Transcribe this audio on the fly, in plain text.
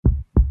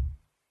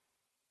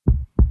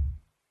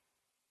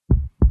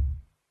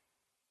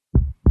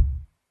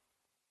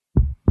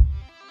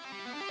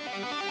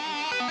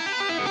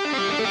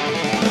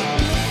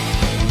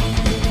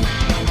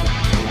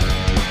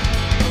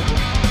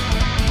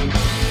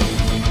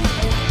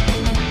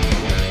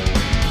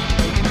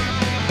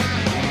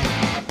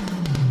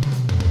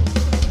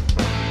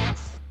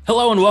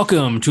Hello and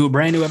welcome to a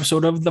brand new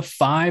episode of the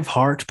Five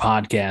Heart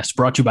Podcast,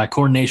 brought to you by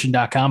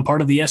CornNation.com,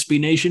 part of the SB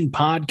Nation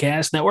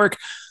Podcast Network.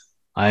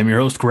 I am your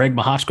host, Greg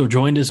Mahochko,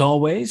 joined as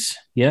always.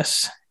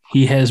 Yes,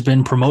 he has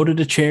been promoted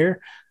to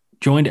chair,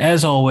 joined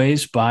as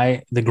always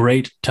by the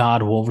great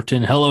Todd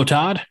Wolverton. Hello,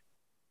 Todd.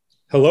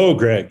 Hello,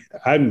 Greg.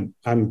 I'm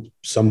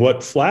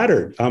somewhat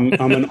flattered. I'm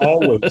an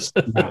always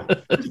now.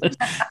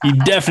 You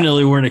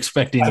definitely weren't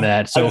expecting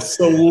that. So I've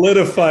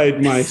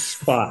solidified my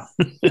spot.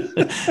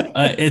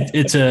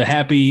 It's a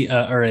happy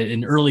or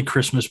an early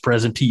Christmas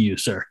present to you,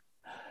 sir.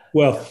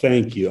 Well,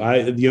 thank you.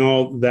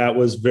 That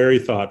was very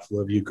thoughtful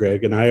of you,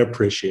 Greg, and I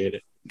appreciate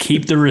it.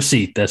 Keep the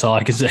receipt. That's all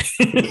I can say.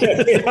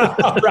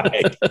 Yeah,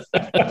 right.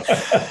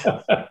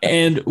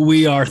 And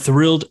we are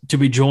thrilled to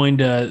be joined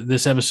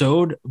this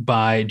episode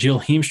by Jill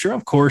Heemstra,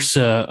 of course,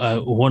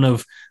 one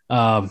of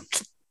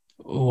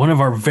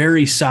our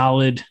very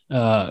solid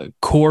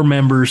core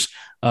members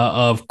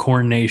of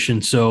Corn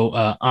Nation. So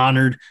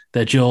honored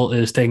that Jill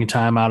is taking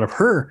time out of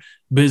her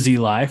busy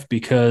life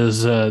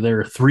because there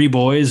are three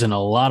boys and a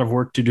lot of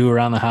work to do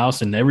around the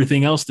house and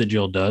everything else that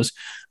Jill does.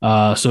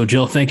 So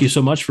Jill, thank you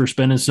so much for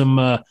spending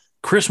some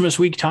Christmas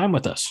week time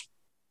with us.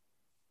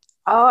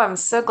 Oh, I'm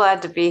so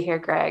glad to be here,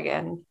 Greg.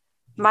 And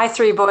my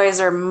three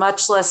boys are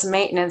much less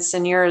maintenance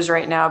than yours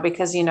right now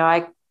because,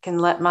 I can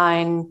let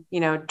mine,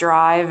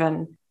 drive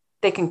and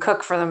they can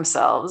cook for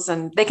themselves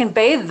and they can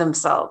bathe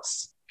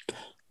themselves.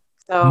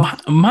 So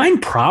mine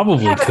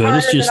probably could.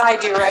 It's just than I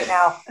do right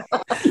now.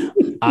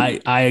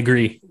 I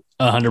agree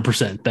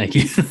 100%. Thank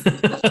you.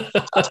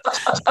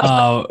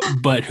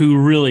 But who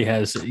really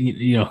has,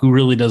 who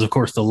really does, of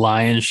course, the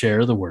lion's share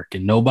of the work,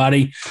 and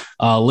nobody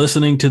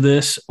listening to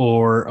this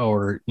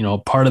or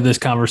part of this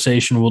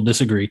conversation will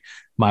disagree.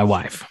 My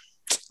wife,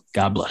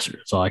 God bless her.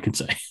 That's all I can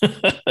say.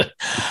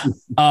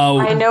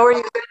 I know where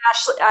you've been,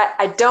 Ashley.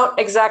 I don't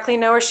exactly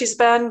know where she's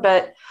been,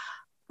 but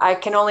I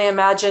can only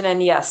imagine.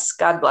 And yes,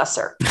 God bless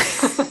her.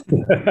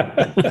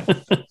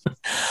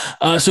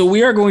 So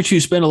we are going to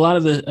spend a lot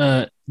of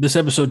this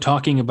episode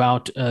talking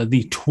about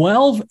the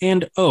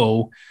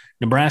 12-0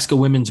 Nebraska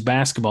women's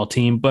basketball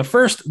team. But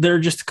first, there are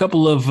just a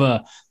couple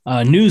of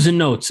news and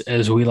notes,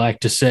 as we like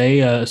to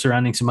say,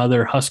 surrounding some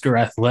other Husker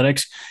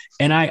athletics.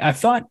 And I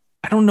thought,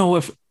 I don't know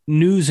if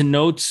news and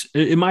notes,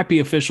 it might be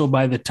official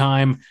by the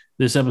time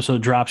this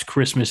episode drops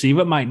Christmas Eve.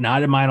 It might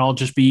not. It might all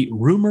just be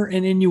rumor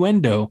and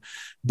innuendo.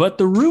 But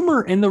the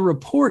rumor in the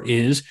report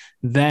is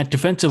that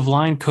defensive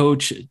line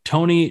coach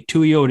Tony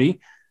Tuioti,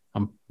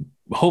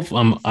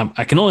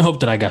 I can only hope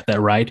that I got that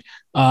right,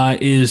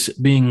 is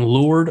being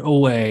lured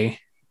away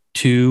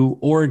to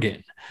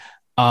Oregon.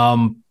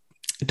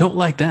 Don't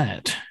like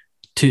that.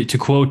 To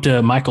quote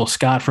Michael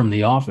Scott from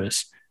The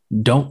Office,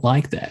 don't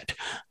like that.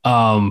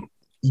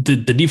 The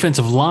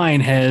defensive line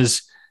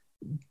has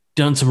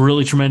done some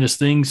really tremendous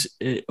things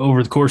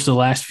over the course of the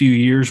last few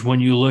years. When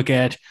you look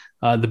at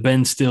the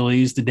Ben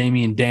Stillies, the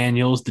Damian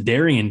Daniels, the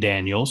Darian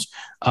Daniels,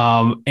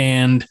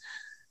 and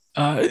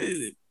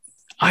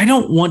I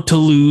don't want to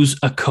lose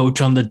a coach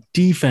on the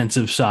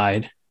defensive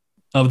side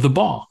of the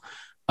ball.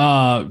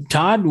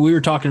 Todd, we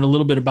were talking a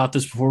little bit about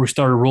this before we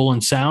started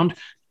rolling sound.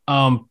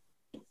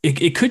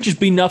 It could just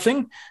be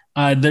nothing.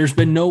 There's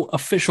been no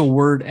official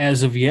word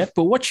as of yet,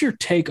 but what's your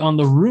take on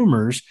the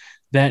rumors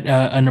that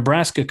a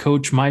Nebraska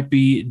coach might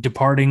be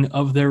departing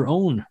of their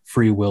own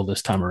free will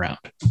this time around?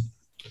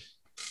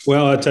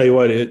 Well, I'll tell you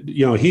what,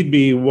 he'd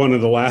be one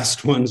of the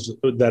last ones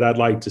that I'd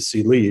like to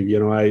see leave.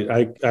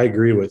 I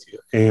agree with you.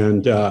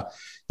 And,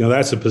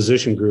 that's a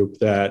position group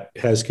that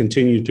has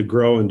continued to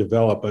grow and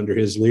develop under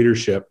his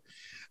leadership.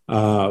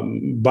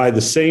 By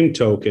the same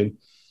token,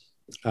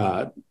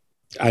 I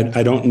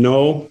don't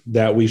know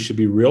that we should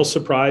be real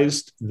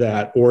surprised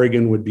that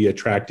Oregon would be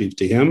attractive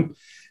to him.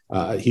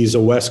 He's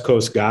a West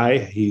Coast guy.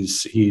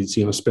 He's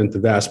spent the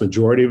vast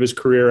majority of his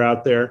career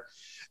out there.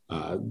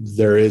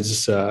 There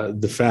is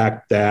the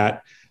fact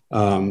that,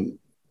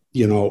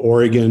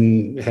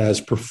 Oregon has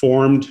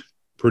performed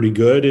pretty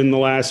good in the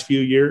last few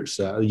years.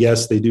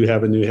 Yes, they do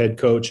have a new head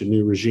coach, a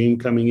new regime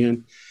coming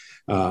in.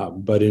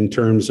 But in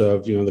terms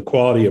of, the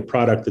quality of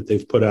product that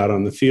they've put out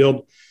on the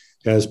field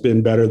has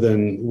been better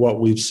than what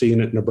we've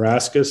seen at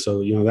Nebraska.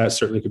 So, that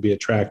certainly could be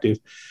attractive.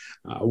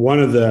 One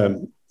of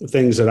the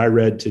things that I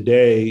read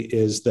today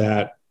is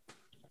that,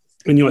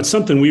 and, it's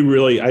something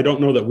I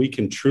don't know that we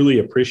can truly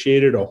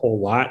appreciate it a whole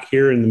lot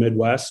here in the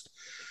Midwest,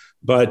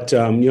 but,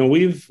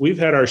 we've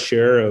had our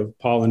share of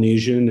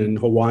Polynesian and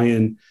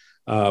Hawaiian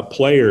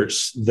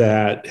players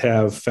that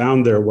have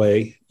found their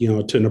way,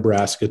 to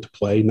Nebraska to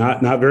play.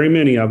 Not very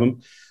many of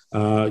them.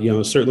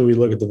 Certainly we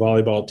look at the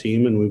volleyball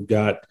team and we've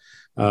got,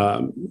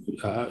 I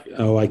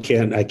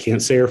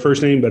can't say her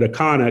first name, but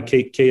Akana,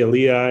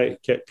 Kealia,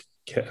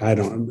 I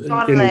don't know.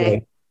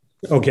 Anyway.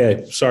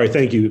 Okay. Sorry.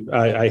 Thank you.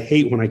 I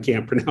hate when I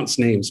can't pronounce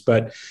names,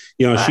 but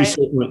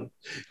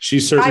she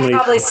certainly, I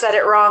probably said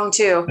it wrong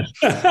too.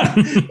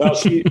 Well,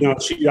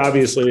 she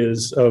obviously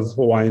is of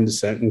Hawaiian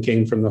descent and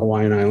came from the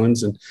Hawaiian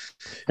Islands. And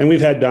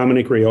we've had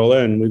Dominic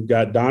Raiola and we've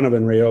got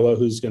Donovan Raiola,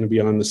 who's going to be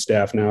on the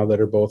staff now,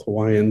 that are both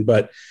Hawaiian.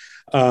 But,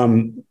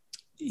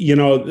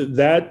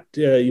 that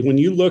when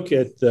you look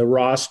at the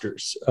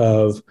rosters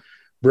of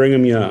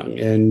Brigham Young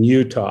and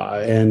Utah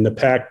and the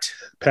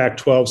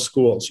Pac-12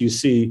 schools, you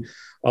see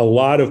a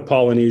lot of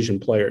Polynesian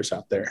players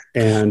out there,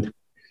 and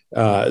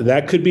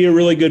that could be a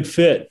really good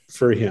fit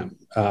for him.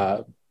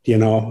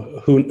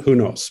 Who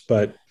knows?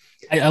 But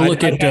I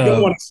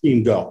don't want to see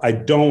him go. I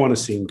don't want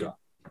to see him go.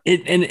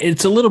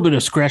 It's a little bit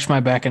of scratch my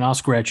back and I'll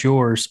scratch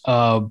yours.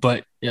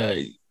 But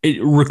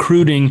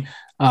recruiting,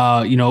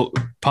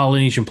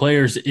 Polynesian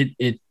players,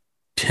 it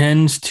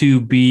tends to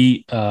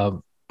be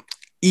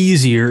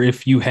easier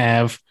if you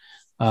have,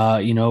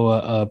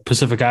 a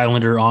Pacific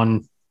Islander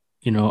on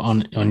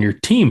your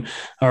team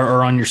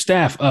or on your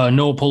staff.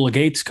 Noah Pola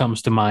Gates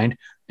comes to mind,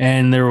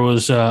 and there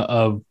was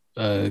a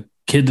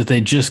kid that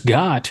they just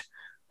got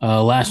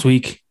last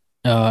week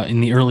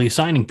in the early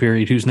signing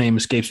period, whose name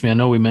escapes me. I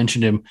know we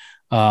mentioned him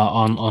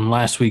on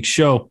last week's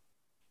show,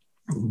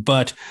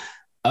 but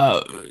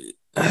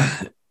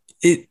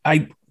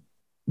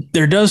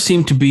there does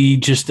seem to be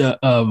just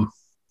and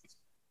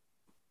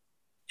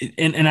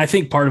I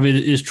think part of it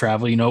is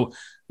travel.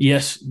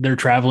 Yes, they're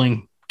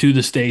traveling to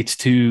the States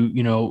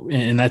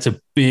and that's a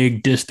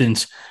big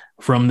distance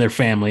from their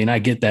family, and I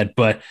get that,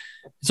 but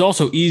it's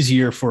also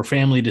easier for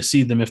family to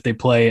see them if they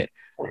play at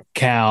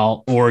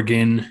Cal,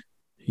 Oregon,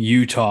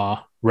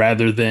 Utah,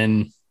 rather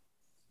than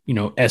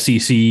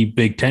SEC,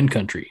 Big Ten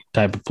country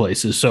type of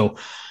places. So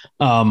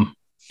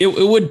it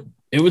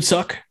would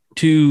suck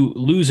to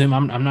lose him.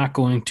 I'm not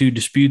going to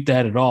dispute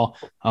that at all.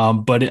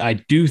 But I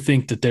do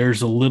think that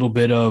there's a little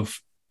bit of,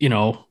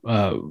 now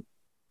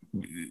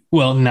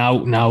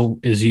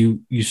as you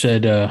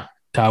said,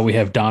 Todd, we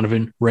have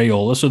Donovan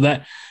Raiola. So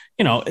that,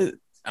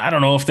 I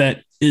don't know if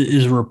that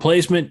is a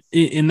replacement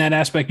in that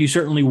aspect. You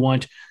certainly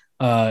want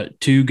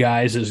two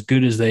guys as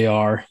good as they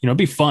are. It'd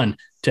be fun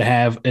to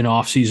have an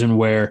offseason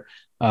where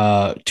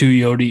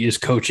Tuioti is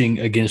coaching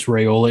against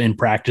Raiola in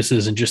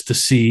practices, and just to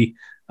see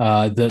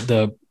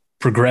the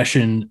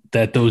progression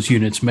that those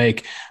units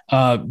make.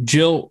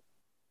 Jill,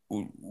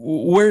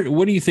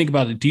 what do you think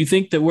about it? Do you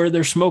think that where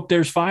there's smoke,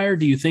 there's fire?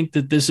 Do you think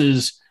that this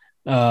is,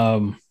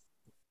 more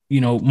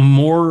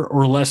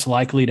or less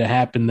likely to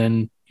happen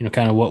than,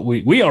 kind of what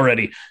we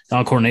already,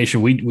 Encore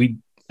Nation, we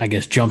I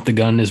guess jumped the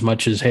gun as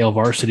much as Hail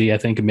Varsity, I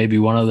think, and maybe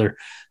one other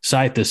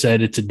site that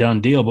said it's a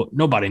done deal, but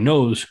nobody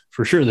knows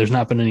for sure. There's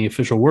not been any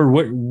official word.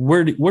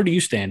 Where do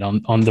you stand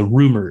on the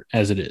rumor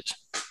as it is?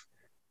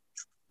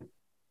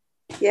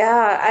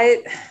 Yeah,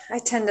 I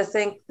tend to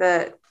think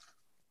that,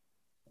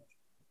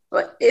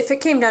 but if it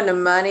came down to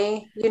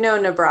money,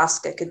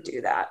 Nebraska could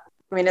do that.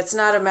 I mean, it's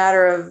not a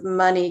matter of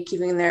money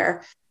keeping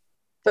there,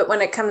 but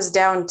when it comes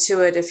down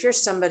to it, if you're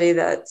somebody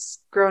that's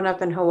grown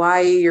up in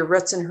Hawaii, your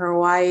roots in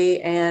Hawaii,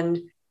 and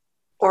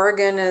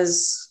Oregon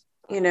is,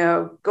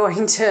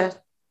 going to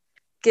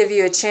give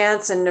you a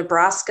chance, and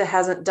Nebraska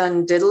hasn't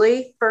done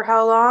diddly for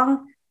how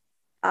long?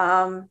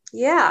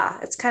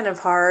 It's kind of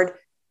hard.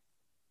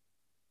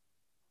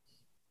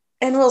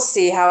 And we'll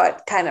see how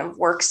it kind of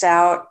works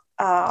out.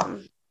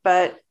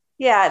 But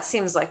yeah, it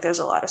seems like there's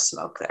a lot of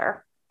smoke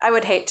there. I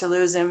would hate to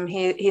lose him.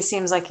 He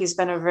seems like he's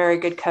been a very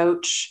good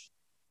coach.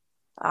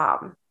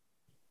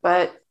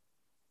 But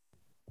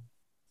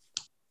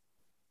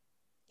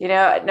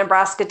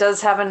Nebraska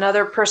does have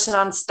another person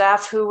on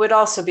staff who would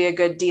also be a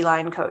good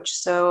D-line coach.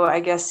 So I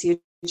guess you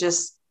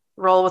just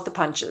roll with the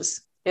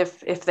punches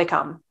if they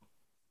come.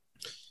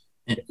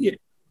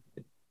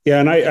 Yeah,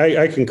 and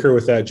I concur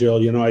with that,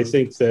 Jill. I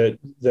think that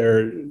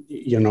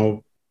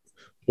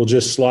we'll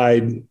just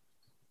slide.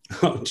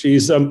 Oh,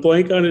 geez, I'm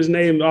blank on his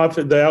name off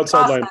at the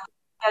outside line.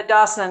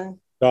 Dawson.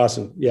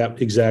 Dawson. Yeah,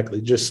 exactly.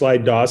 Just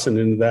slide Dawson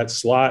into that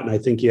slot, and I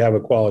think you have a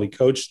quality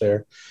coach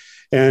there.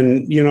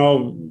 And,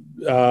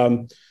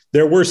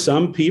 there were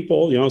some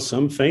people,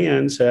 some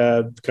fans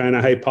have kind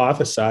of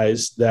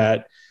hypothesized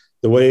that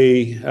the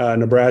way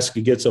Nebraska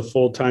gets a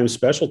full-time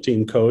special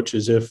team coach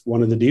is if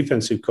one of the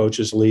defensive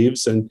coaches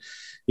leaves, and,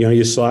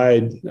 you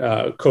slide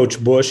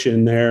Coach Bush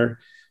in there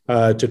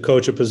to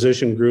coach a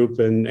position group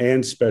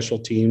and special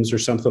teams or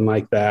something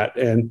like that.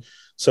 And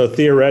so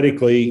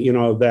theoretically,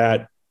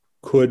 that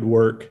could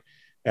work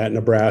at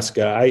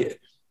Nebraska.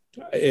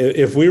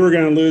 If we were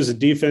going to lose a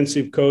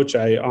defensive coach,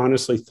 I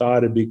honestly thought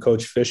it'd be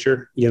Coach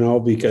Fisher,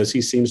 because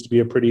he seems to be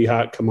a pretty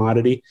hot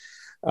commodity.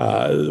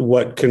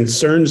 What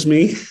concerns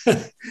me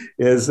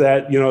is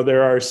that,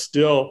 there are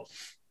still,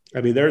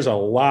 there's a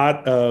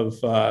lot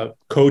of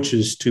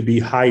coaches to be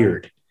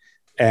hired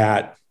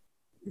at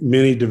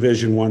many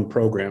Division I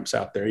programs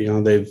out there.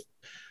 They've,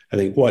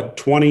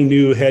 20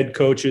 new head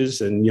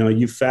coaches, and,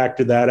 you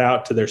factor that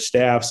out to their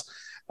staffs.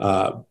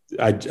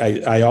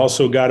 I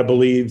also got to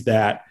believe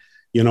that,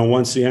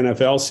 once the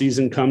NFL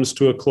season comes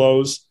to a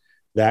close,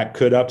 that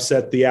could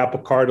upset the apple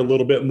cart a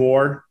little bit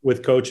more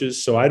with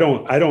coaches. So I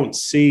don't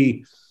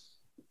see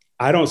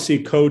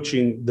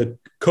coaching, the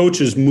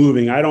coaches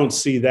moving. I don't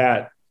see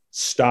that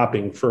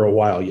stopping for a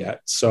while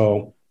yet.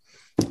 So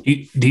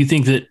do you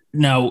think that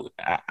now,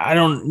 I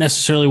don't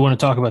necessarily want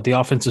to talk about the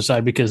offensive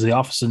side because the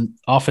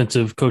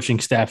offensive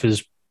coaching staff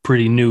is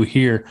pretty new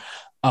here.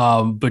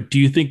 But do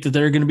you think that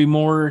there are going to be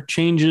more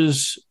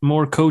changes,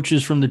 more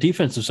coaches from the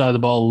defensive side of the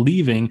ball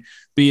leaving,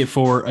 be it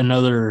for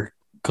another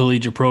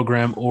collegiate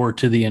program or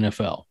to the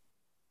NFL?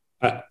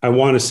 I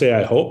want to say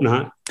I hope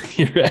not.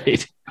 You're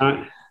right.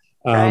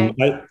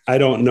 I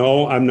don't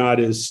know. I'm not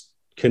as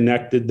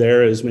connected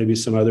there as maybe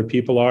some other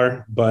people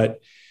are, but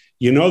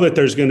you know that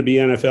there's going to be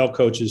NFL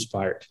coaches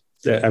fired.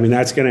 I mean,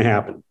 that's going to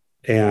happen.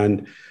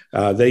 And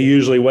they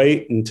usually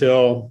wait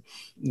until,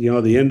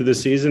 the end of the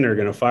season. They're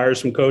going to fire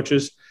some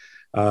coaches.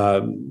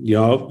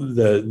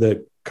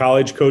 The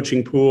college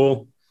coaching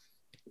pool,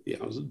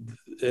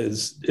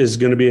 is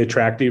going to be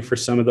attractive for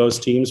some of those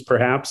teams,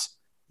 perhaps,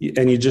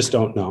 and you just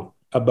don't know.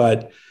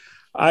 But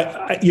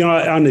I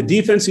on the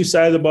defensive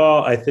side of the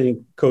ball, I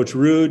think Coach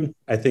Ruud,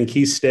 I think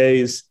he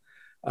stays.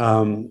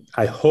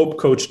 I hope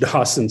Coach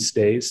Dawson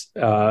stays.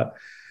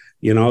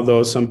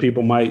 Though some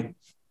people might,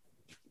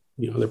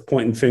 they're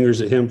pointing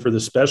fingers at him for the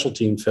special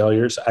team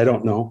failures. I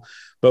don't know.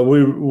 But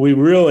we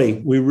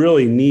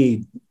really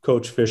need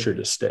Coach Fisher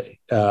to stay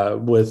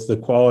with the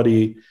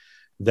quality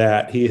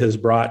that he has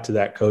brought to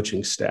that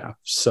coaching staff.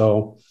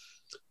 So,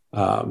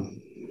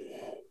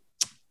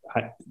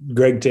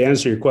 Greg, to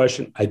answer your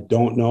question, I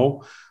don't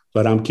know,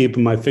 but I'm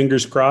keeping my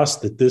fingers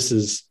crossed that this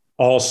is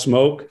all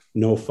smoke,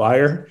 no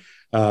fire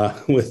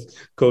with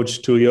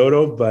Coach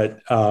Tuiotto. But,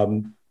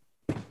 I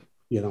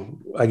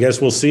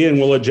guess we'll see and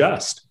we'll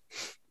adjust.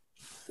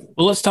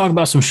 Well, let's talk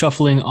about some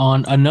shuffling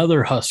on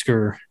another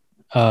Husker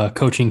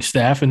coaching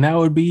staff, and that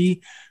would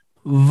be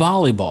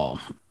volleyball.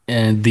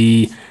 And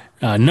the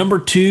number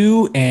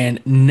 2 and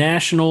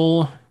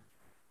national,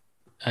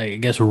 I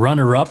guess,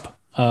 runner-up,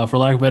 for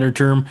lack of a better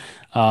term,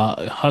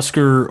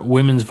 Husker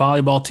women's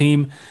volleyball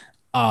team.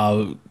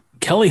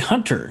 Kelly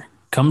Hunter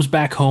comes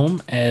back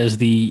home as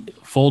the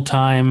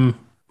full-time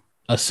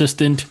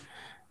assistant,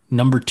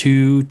 number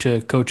 2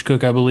 to Coach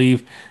Cook, I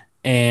believe.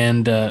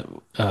 And,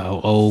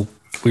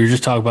 we were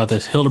just talking about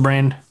this.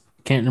 Hildebrand,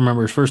 can't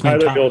remember his first name.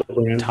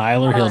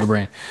 Tyler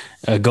Hildebrand,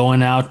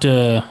 going out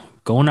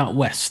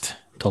west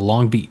to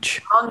Long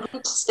Beach. Long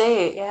Beach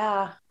State,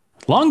 yeah.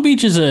 Long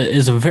Beach is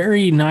a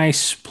very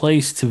nice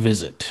place to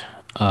visit.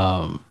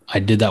 I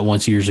did that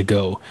once years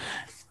ago.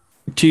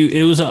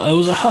 It was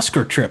a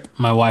Husker trip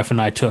my wife and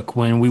I took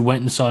when we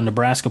went and saw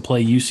Nebraska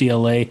play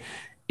UCLA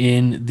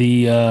in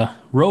the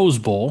Rose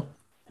Bowl,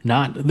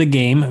 not the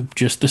game,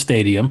 just the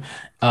stadium,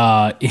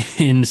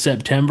 in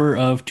September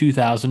of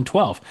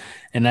 2012.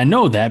 And I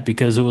know that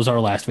because it was our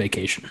last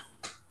vacation.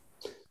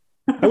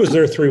 I was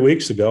there 3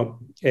 weeks ago.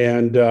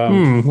 And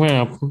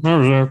well, I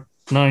was there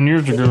 9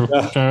 years ago,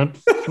 Chad.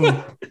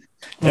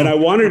 And I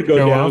wanted to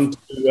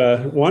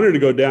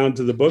go down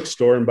to the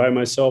bookstore and buy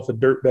myself a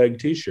Dirtbag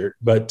T-shirt,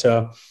 but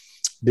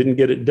didn't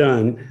get it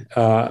done.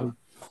 But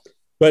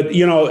I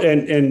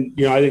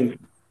think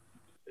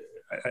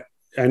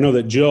I know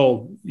that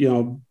Jill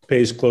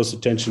pays close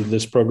attention to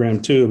this program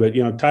too. But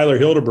Tyler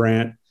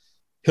Hildebrand,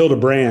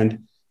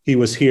 he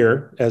was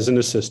here as an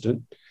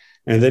assistant,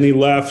 and then he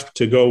left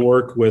to go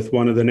work with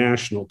one of the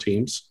national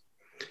teams,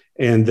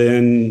 and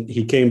then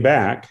he came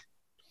back.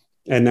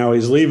 And now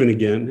he's leaving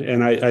again.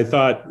 And I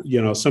thought,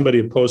 somebody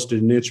had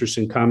posted an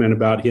interesting comment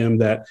about him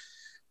that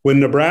when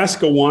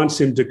Nebraska wants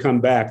him to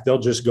come back, they'll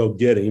just go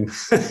get him,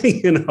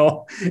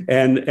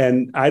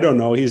 and I don't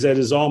know, he's at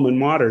his alma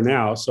mater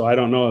now. So I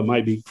don't know, it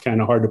might be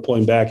kind of hard to pull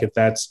him back if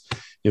that's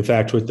in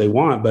fact what they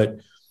want. But,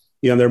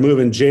 they're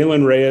moving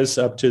Jalen Reyes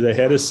up to the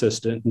head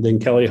assistant, and then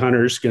Kelly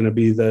Hunter's going to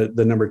be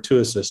the number 2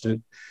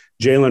 assistant.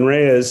 Jalen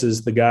Reyes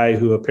is the guy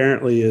who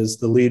apparently is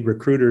the lead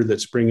recruiter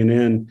that's bringing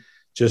in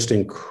just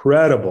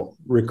incredible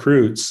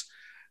recruits.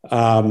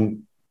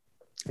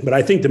 But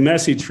I think the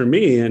message for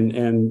me,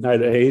 and I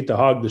hate to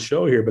hog the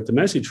show here, but the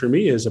message for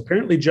me is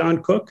apparently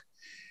John Cook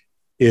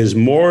is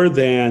more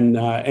than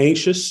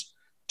anxious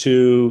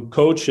to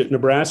coach at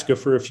Nebraska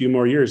for a few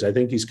more years. I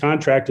think he's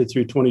contracted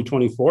through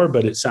 2024,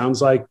 but it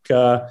sounds like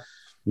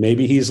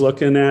maybe he's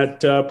looking at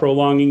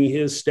prolonging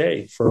his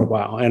stay for a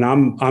while. And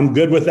I'm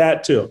good with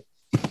that too.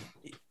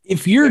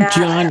 If you're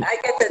John, I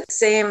get that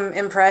same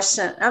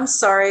impression. I'm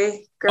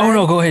sorry, Greg. Oh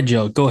no, go ahead,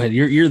 Jill. Go ahead.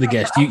 You're the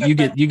guest. You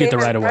get the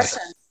right of way.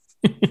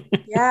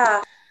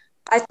 Yeah,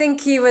 I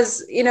think he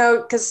was,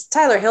 because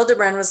Tyler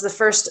Hildebrand was the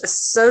first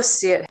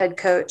associate head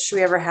coach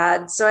we ever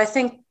had. So I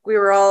think we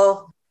were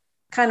all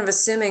kind of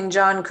assuming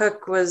John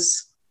Cook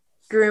was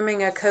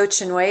grooming a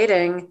coach in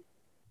waiting,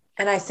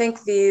 and I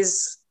think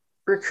these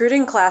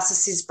recruiting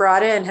classes he's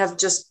brought in have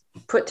just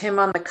put him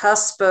on the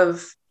cusp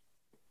of,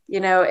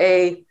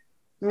 a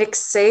Nick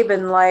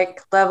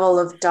Saban-like level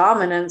of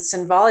dominance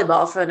in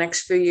volleyball for the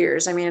next few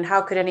years. I mean,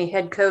 how could any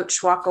head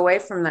coach walk away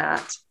from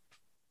that?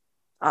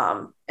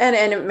 And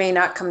it may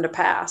not come to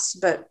pass,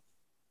 but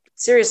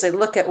seriously,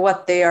 look at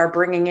what they are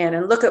bringing in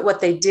and look at what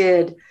they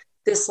did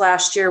this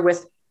last year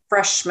with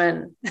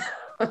freshmen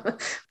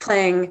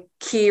playing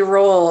key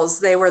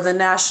roles. They were the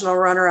national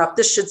runner-up.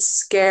 This should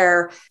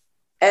scare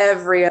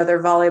every other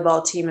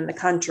volleyball team in the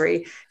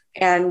country.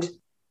 And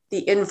the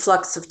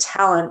influx of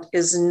talent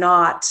is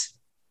not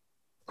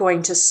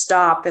going to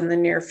stop in the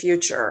near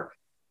future.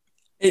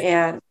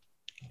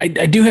 I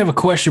do have a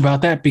question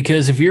about that,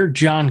 because if you're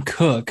John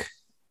Cook,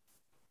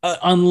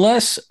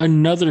 unless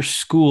another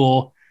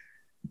school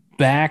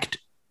backed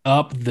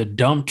up the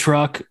dump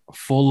truck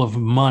full of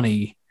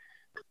money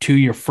to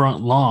your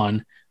front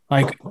lawn,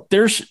 like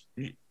there's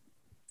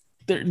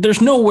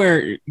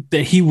nowhere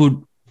that he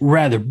would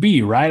rather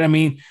be, right? I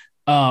mean,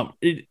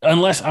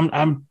 unless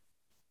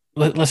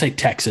let's say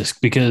Texas,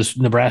 because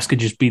Nebraska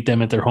just beat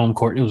them at their home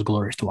court. It was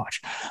glorious to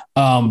watch.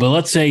 But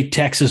let's say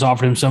Texas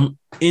offered him some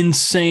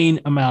insane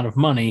amount of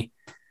money.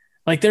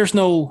 Like, there's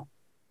no,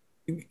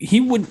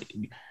 he would.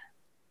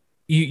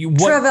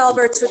 Trev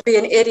Alberts would be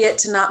an idiot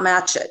to not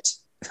match it.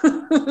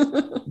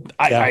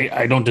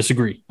 I don't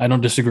disagree. I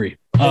don't disagree.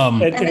 And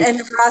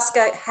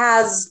Nebraska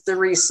has the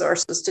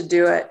resources to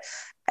do it.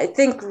 I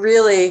think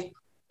really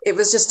it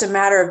was just a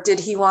matter of, did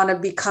he want to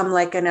become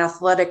like an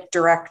athletic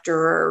director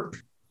or,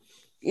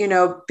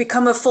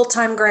 become a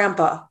full-time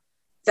grandpa?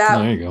 That,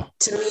 there you go,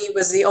 to me,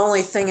 was the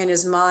only thing in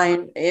his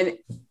mind,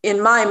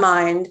 in my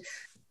mind,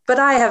 but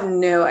I have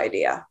no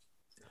idea.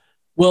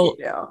 Well,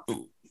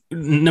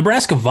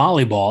 Nebraska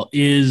volleyball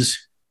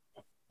is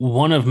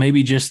one of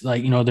maybe just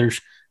like, there's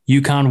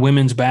UConn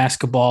women's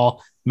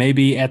basketball.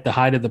 Maybe at the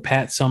height of the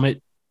Pat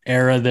Summitt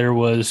era, there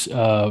was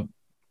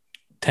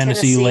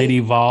Tennessee Lady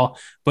Vol,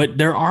 but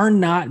there are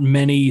not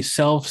many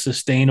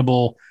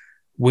self-sustainable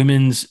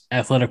women's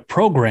athletic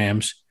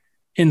programs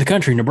in the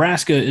country.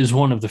 Nebraska is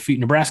one of the few.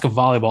 Nebraska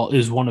volleyball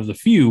is one of the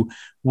few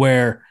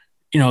where,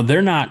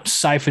 they're not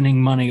siphoning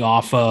money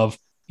off of,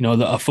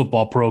 a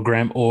football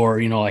program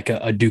or, like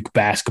a Duke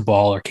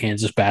basketball or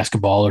Kansas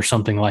basketball or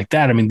something like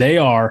that. I mean, they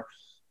are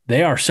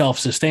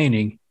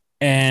self-sustaining,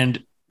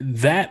 and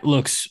that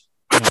looks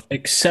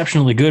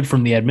exceptionally good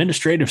from the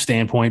administrative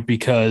standpoint,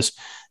 because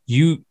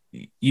you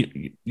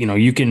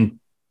can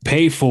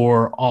pay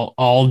for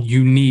all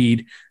you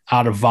need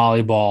out of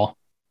volleyball,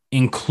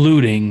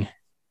 including,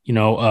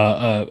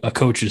 a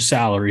coach's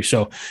salary.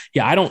 So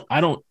yeah, I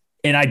don't,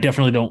 and I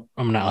definitely don't,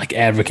 I'm not like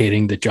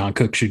advocating that John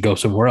Cook should go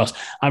somewhere else.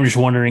 I'm just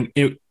wondering,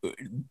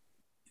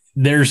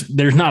 there's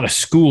not a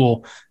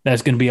school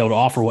that's going to be able to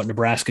offer what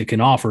Nebraska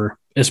can offer,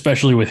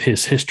 especially with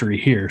his history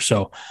here.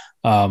 So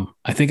I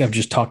think I've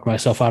just talked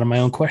myself out of my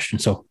own question.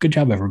 So good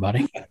job,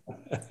 everybody.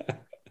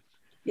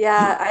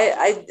 Yeah,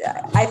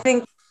 I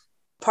think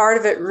part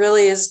of it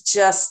really is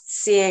just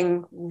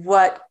seeing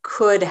what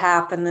could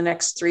happen the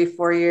next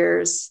 3-4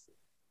 years.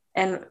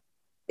 And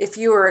if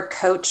you were a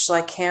coach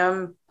like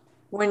him,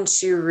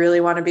 wouldn't you really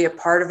want to be a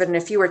part of it? And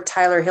if you were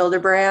Tyler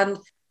Hildebrand,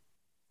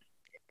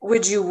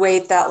 would you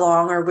wait that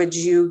long, or would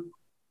you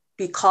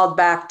be called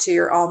back to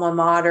your alma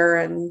mater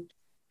and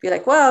be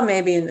like, well,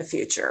 maybe in the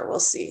future,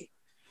 we'll see.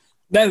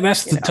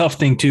 That's the tough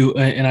thing too.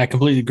 And I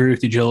completely agree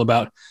with you, Jill,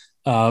 about,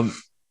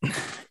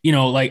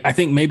 like, I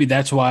think maybe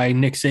that's why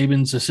Nick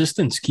Saban's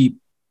assistants keep,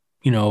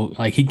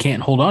 like, he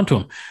can't hold on to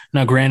him.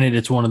 Now, granted,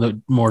 it's one of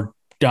the more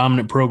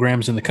dominant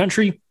programs in the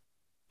country.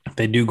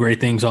 They do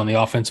great things on the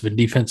offensive and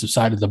defensive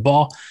side of the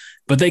ball,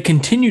 but they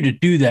continue to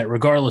do that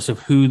regardless of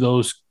who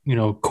those,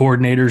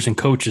 coordinators and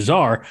coaches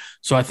are.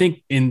 So I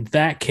think in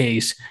that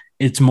case,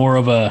 it's more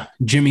of a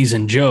Jimmy's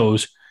and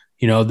Joe's.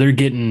 They're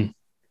getting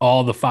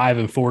all the 5-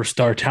 and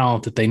 4-star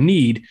talent that they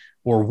need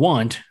or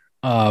want.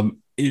 I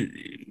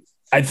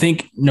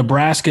think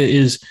Nebraska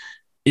is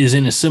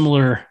in a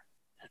similar,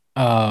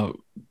 but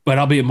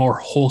albeit more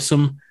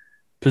wholesome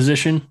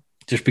position,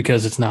 just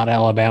because it's not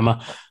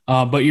Alabama.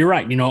 But you're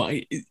right.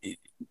 Be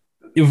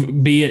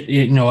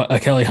it, a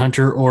Kelly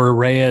Hunter or a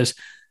Reyes,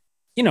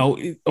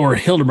 or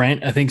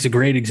Hildebrand, I think is a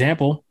great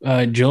example.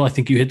 Jill, I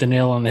think you hit the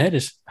nail on the head.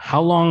 Is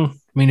how long?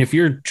 I mean, if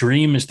your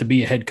dream is to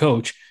be a head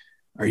coach,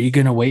 are you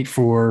going to wait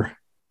for,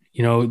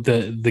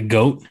 the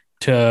GOAT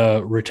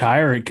to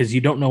retire? Because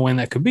you don't know when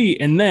that could be.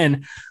 And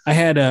then I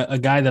had a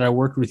guy that I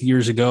worked with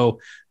years ago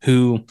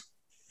who,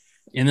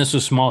 and this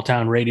was small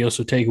town radio,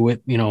 so take it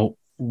with,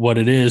 what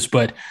it is,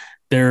 but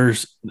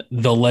there's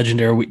the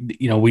legendary,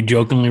 we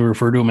jokingly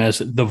refer to him as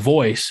the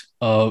voice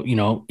of,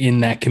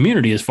 in that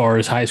community, as far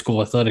as high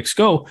school athletics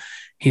go.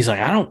 He's like,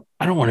 I don't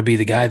want to be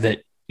the guy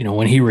that,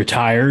 when he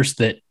retires,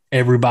 that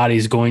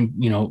everybody's going,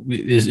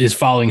 is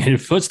following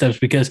his footsteps,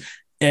 because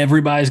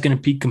everybody's going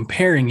to be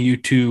comparing you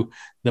to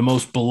the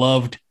most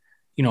beloved,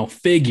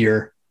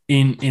 figure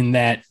in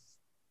that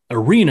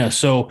arena.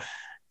 So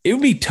it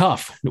would be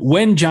tough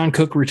when John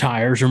Cook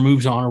retires or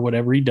moves on or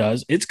whatever he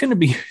does. It's going to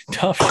be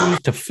tough shoes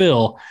to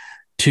fill,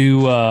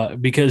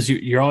 because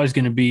you're always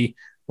going to be,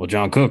 well,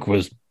 John Cook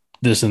was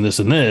this and this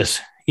and this,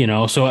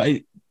 So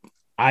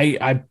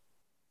I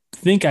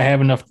think I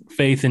have enough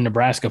faith in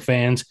Nebraska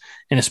fans,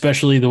 and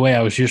especially the way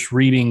I was just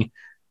reading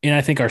in,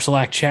 I think, our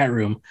Slack chat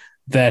room,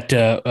 that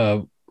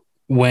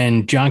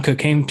when John Cook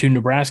came to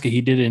Nebraska,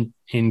 he did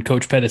in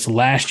Coach Pettit's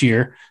last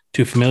year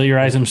to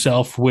familiarize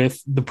himself with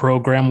the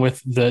program,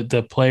 with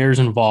the players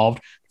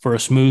involved, for a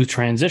smooth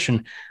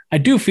transition. I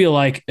do feel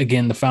like,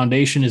 again, the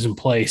foundation is in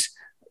place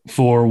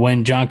for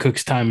when John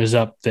Cook's time is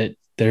up, that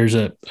there's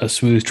a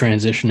smooth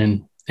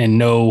transition and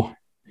no,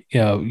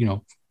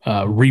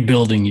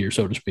 rebuilding year,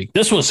 so to speak.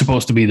 This was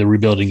supposed to be the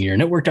rebuilding year,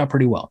 and it worked out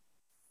pretty well.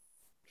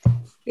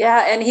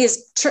 Yeah, and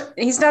he's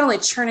not only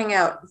churning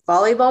out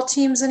volleyball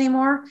teams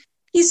anymore,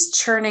 he's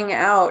churning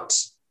out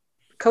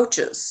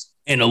coaches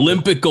and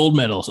Olympic gold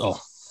medals.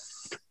 Oh,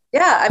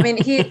 yeah. I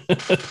mean, he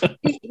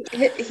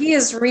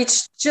has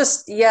reached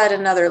just yet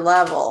another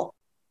level,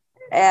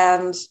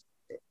 and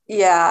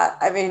yeah,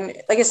 I mean,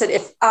 like I said,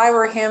 if I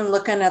were him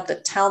looking at the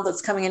talent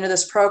that's coming into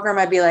this program,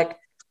 I'd be like,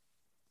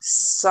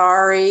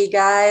 sorry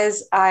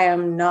guys, I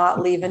am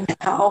not leaving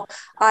now.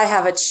 I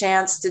have a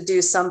chance to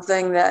do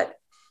something that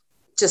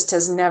just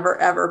has never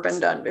ever been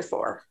done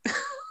before.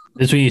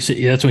 That's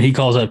when he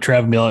calls up Trav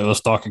and be like,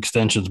 "Let's talk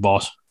extensions,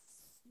 boss."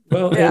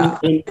 Well, and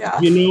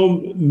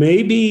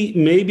maybe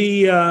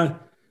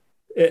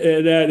that,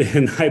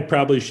 and I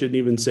probably shouldn't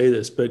even say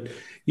this, but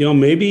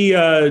maybe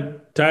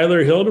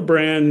Tyler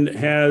Hildebrand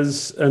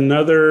has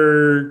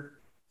another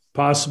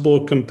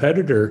possible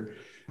competitor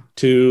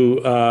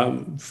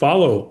to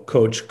follow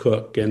Coach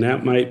Cook, and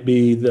that might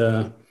be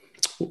the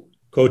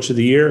Coach of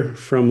the Year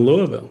from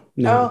Louisville.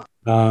 Now,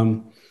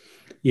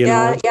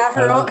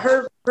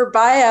 her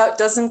buyout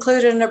does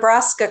include a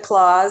Nebraska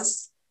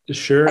clause.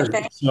 Sure.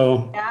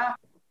 So,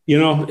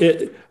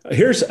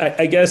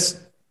 I guess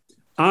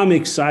I'm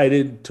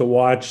excited to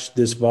watch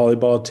this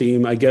volleyball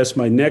team. I guess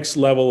my next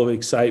level of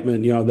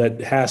excitement,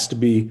 that has to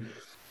be,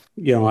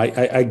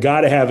 I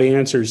got to have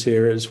answers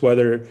here is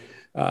whether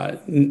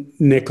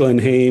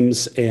Nicklin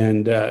Hames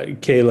and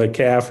Kayla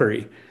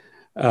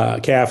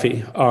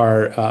Caffey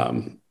are,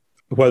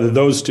 whether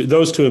those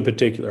two in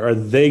particular, are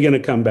they going to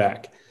come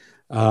back?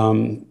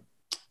 I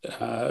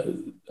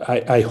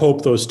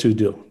hope those two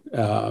do.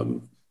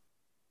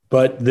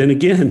 But then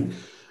again,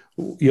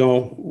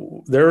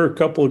 there are a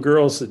couple of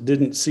girls that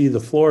didn't see the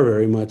floor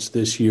very much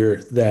this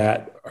year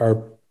that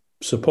are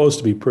supposed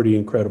to be pretty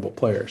incredible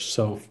players.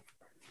 So,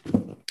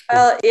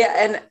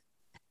 and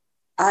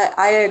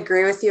I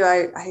agree with you.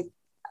 I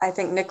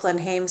think Nicklin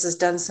Hames has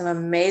done some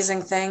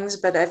amazing things,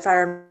 but if I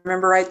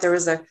remember right, there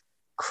was a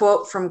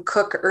quote from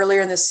Cook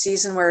earlier in the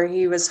season where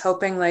he was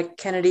hoping like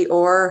Kennedy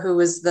Orr, who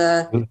was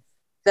the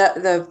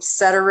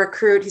setter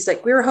recruit. He's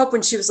like, we were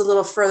hoping she was a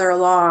little further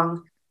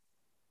along,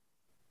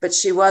 but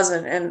she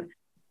wasn't. And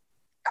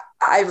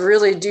I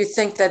really do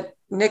think that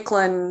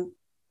Nicklin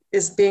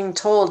is being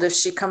told if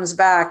she comes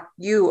back,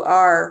 you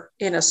are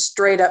in a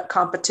straight up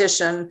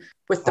competition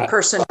with the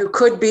person who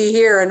could be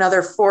here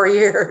another 4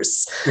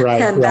 years. Right.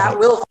 That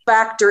will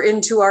factor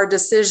into our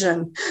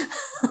decision.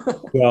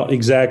 Well,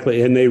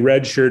 exactly. And they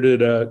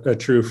redshirted a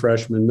true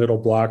freshman middle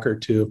blocker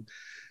too.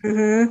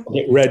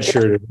 Mm-hmm.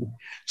 Redshirted.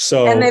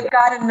 So, and they've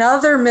got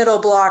another middle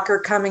blocker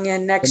coming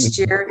in next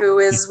year who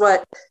is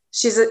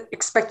she's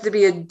expected to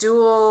be a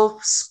dual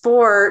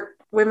sport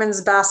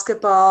women's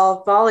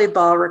basketball,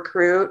 volleyball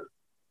recruit.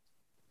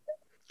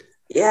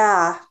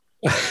 Yeah.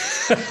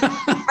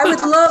 I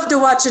would love to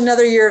watch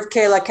another year of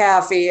Kayla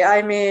Caffey.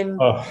 I mean,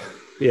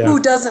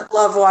 who doesn't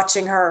love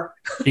watching her?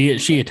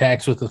 She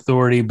attacks with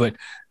authority, but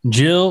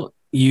Jill,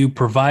 you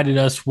provided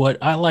us what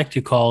I like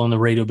to call in the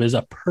radio biz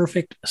a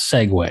perfect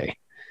segue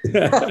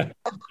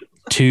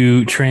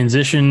to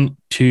transition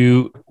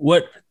to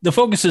what the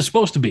focus is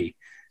supposed to be.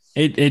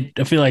 I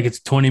feel like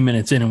it's 20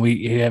 minutes in and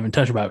we haven't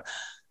touched about it.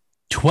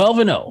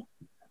 12-0,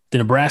 the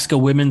Nebraska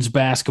women's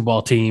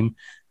basketball team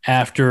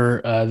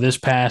after this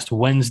past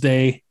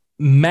Wednesday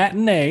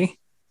matinee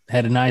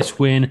had a nice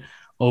win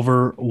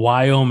over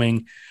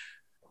Wyoming.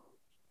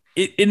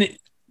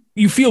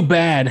 You feel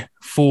bad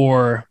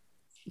for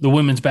the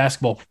women's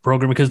basketball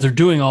program because they're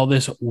doing all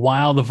this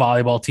while the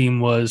volleyball team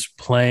was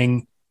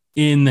playing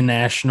in the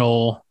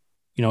national,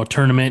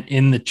 tournament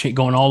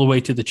going all the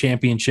way to the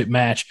championship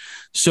match.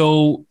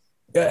 So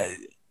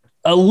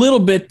a little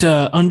bit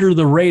under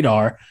the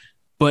radar,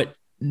 but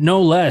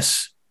no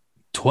less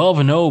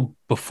 12-0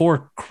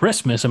 before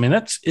Christmas. I mean,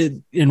 that's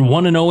in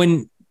 1-0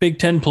 in Big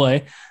Ten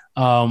play,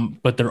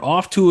 but they're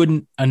off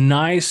to a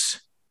nice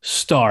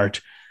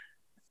start.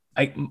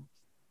 I'm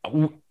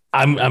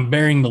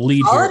bearing the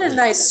lead. Call it a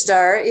nice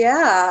start.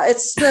 Yeah,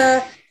 it's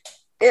the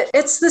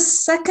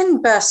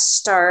second best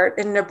start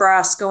in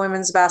Nebraska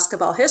women's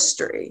basketball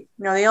history.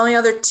 The only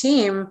other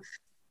team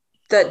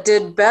that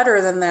did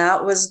better than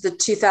that was the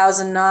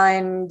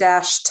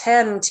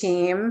 2009-10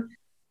 team,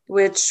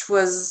 which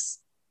was,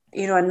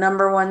 a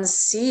number one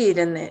seed,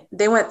 and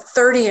they went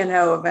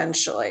 30-0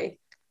 eventually.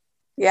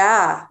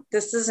 Yeah,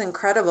 this is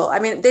incredible. I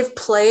mean, they've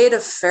played a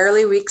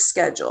fairly weak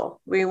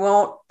schedule. We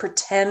won't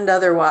pretend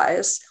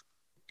otherwise.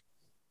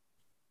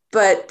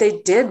 But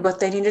they did what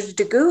they needed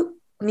to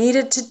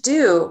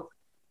do.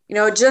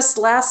 Just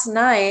last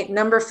night,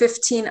 number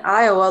 15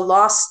 Iowa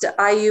lost to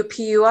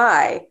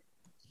IUPUI,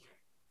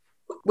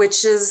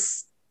 which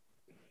is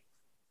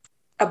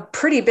a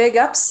pretty big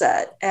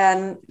upset.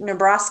 And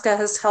Nebraska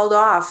has held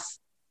off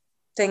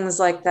things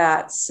like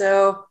that.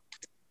 So,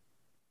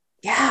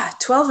 yeah,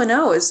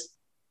 12-0 is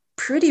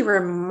pretty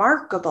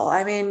remarkable.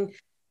 I mean,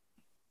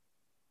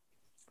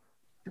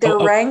 they're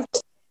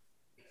ranked.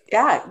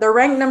 Yeah, they're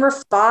ranked number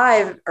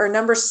 5 or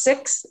number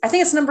 6. I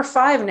think it's number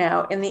 5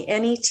 now in the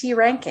NET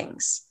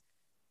rankings.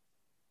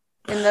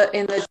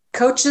 in the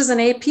coaches and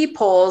AP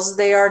polls,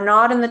 they are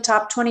not in the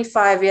top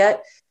 25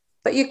 yet,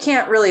 but you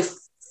can't really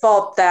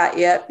fault that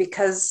yet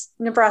because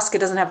Nebraska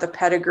doesn't have the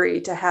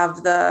pedigree to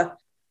have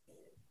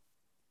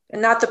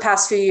not the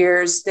past few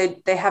years,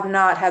 they have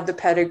not had the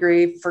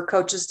pedigree for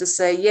coaches to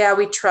say, yeah,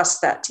 we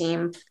trust that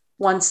team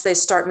once they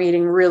start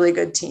meeting really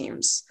good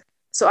teams.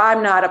 So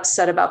I'm not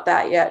upset about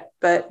that yet,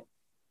 but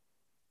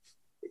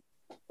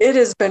it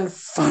has been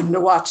fun to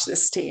watch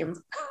this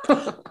team.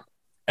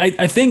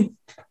 I think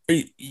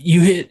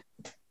you hit,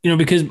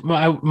 because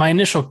my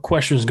initial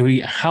question was going to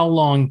be how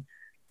long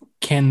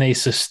can they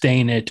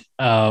sustain it?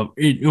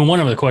 One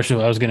of the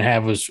questions I was going to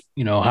have was,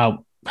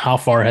 how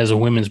far has a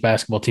women's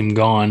basketball team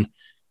gone,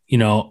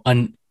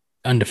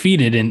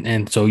 undefeated?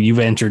 And so you've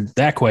answered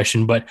that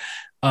question, but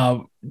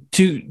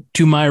to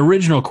my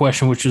original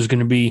question, which was going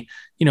to be,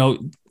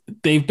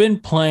 they've been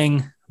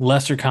playing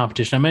lesser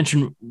competition. I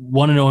mentioned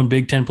 1-0 in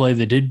Big Ten play.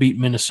 They did beat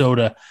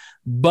Minnesota,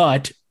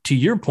 but to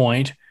your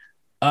point,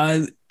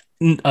 a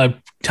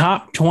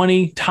top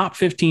 20, top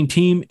 15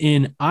 team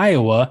in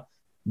Iowa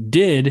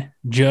did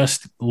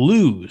just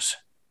lose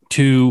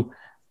to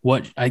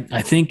what I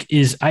think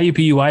is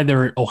IUPUI,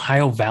 their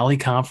Ohio Valley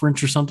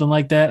Conference or something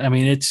like that. I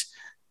mean, it's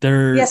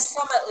their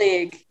Summit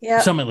League.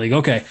 Yeah. Summit League.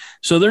 Okay.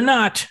 So they're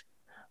not,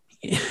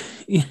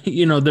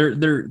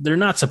 they're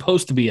not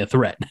supposed to be a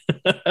threat.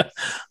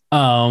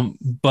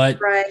 But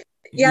right.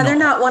 Yeah. They're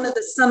not one of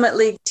the Summit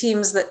League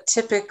teams that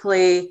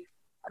typically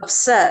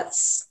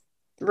upsets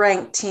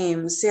ranked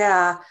teams.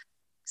 Yeah.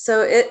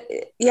 So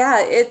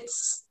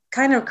it's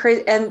kind of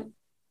crazy. And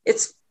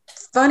it's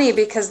funny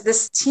because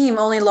this team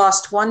only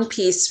lost one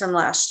piece from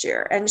last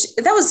year. And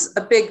that was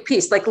a big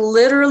piece. Like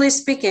literally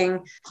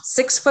speaking,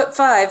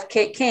 6'5"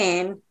 Kate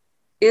Kane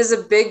is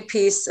a big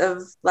piece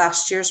of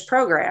last year's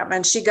program.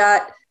 And she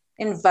got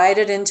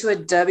invited into a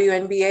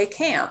WNBA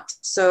camp.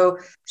 So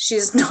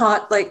she's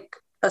not like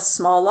a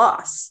small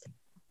loss.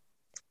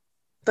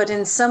 But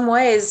in some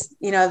ways,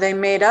 they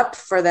made up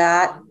for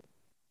that.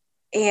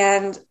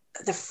 And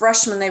the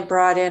freshmen they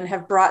brought in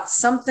have brought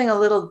something a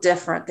little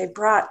different. They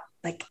brought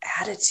like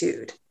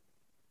attitude.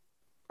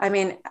 I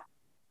mean,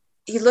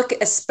 I'm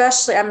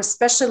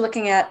especially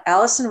looking at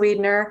Allison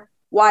Widener,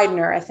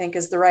 I think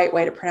is the right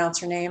way to pronounce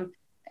her name,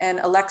 and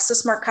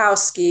Alexis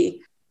Markowski.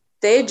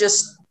 They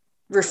just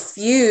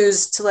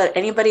refuse to let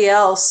anybody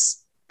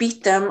else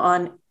beat them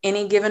on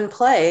any given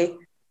play.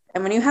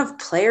 And when you have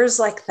players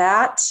like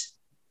that,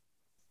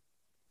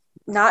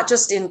 not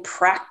just in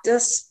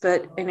practice,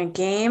 but in a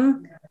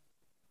game,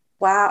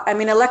 wow. I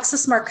mean,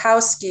 Alexis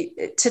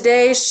Markowski,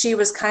 today she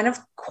was kind of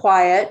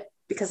quiet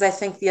because I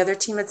think the other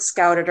team had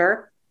scouted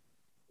her.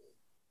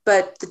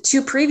 But the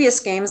two previous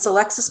games,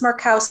 Alexis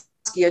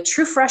Markowski, a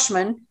true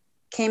freshman,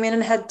 came in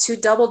and had 2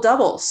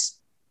 double-doubles.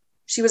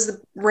 She is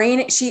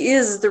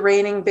the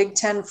reigning Big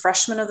Ten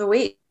Freshman of the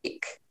Week.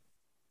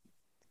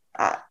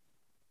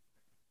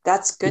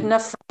 That's good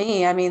enough for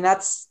me. I mean,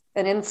 that's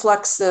an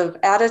influx of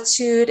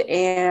attitude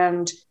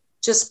and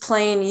just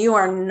plain, you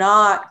are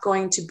not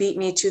going to beat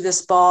me to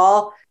this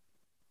ball.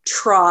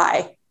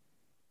 Try.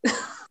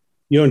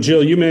 And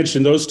Jill, you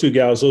mentioned those 2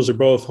 gals. Those are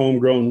both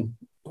homegrown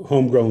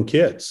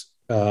kids.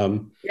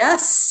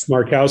 Yes.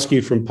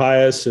 Markowski from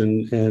Pius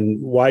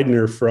and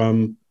Widener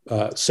from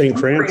St.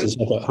 Francis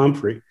up at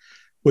Humphrey,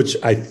 which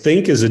I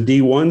think is a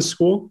D1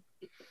 school.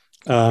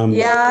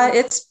 Yeah,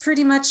 it's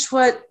pretty much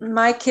what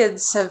my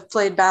kids have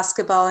played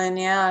basketball in.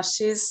 Yeah,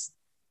 she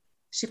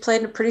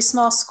played in a pretty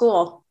small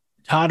school.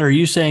 Todd, are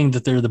you saying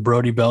that they're the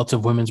Brody Belts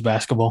of women's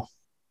basketball?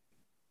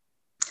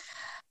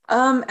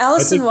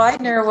 Allison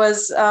Widener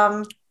was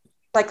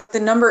like the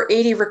number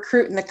 80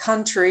 recruit in the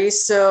country.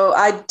 So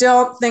I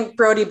don't think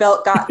Brody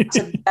Belt got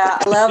to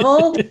that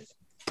level.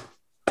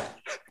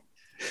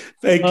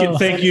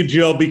 Thank you,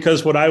 Jill,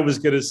 because what I was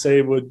going to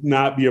say would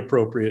not be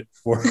appropriate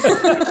for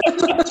her.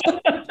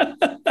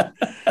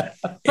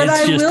 But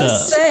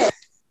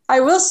I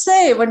will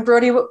say when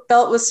Brody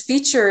Belt was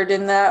featured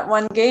in that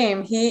one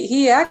game,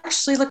 he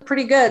actually looked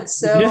pretty good.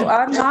 So yeah.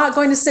 I'm not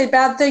going to say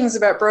bad things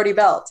about Brody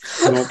Belt.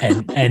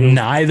 and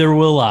neither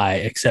will I,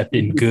 except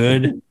in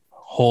good,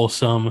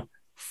 wholesome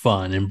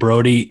fun. And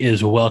Brody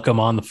is welcome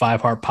on the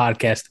 5 Heart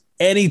Podcast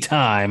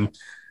anytime.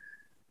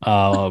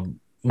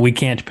 We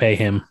can't pay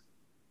him.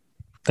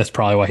 That's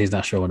probably why he's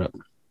not showing up.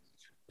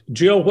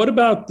 Jill, what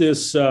about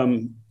this?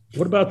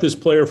 What about this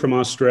player from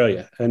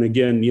Australia? And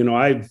again,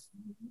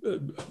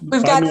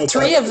 we've got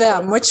 3 of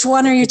them. Which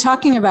one are you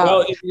talking about?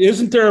 Well,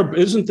 isn't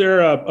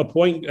there a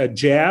point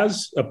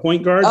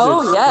guard?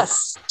 Oh,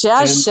 yes.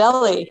 Jazz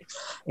Shelley.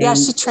 Yeah,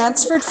 she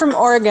transferred from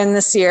Oregon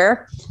this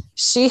year.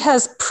 She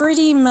has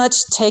pretty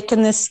much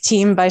taken this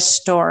team by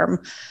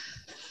storm.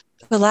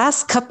 The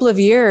last couple of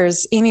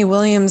years, Amy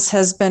Williams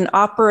has been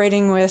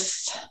operating with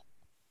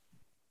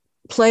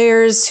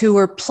players who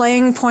were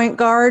playing point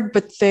guard,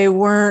 but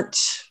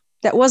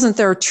that wasn't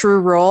their true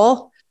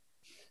role.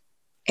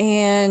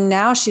 And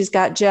now she's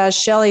got Jazz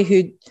Shelley,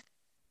 who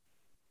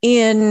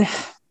in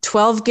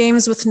 12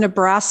 games with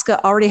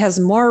Nebraska already has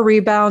more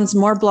rebounds,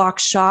 more block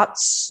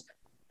shots,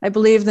 I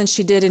believe, than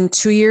she did in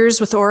 2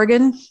 years with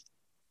Oregon.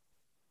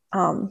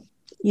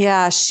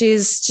 Yeah,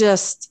 she's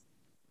just,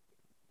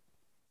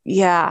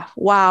 yeah,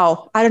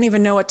 wow. I don't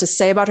even know what to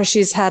say about her.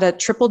 She's had a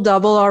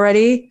triple-double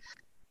already.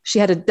 She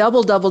had a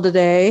double-double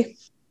today.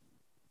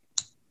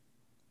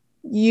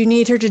 You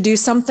need her to do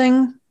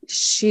something,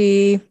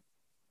 she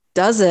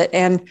does it.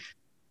 And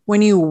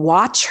when you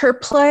watch her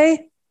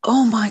play,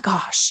 oh my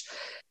gosh,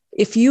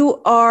 if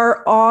you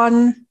are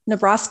on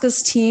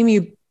Nebraska's team,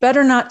 you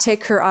better not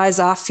take her eyes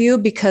off you,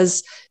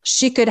 because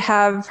she could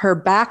have her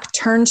back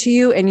turned to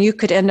you and you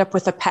could end up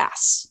with a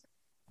pass.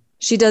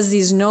 She does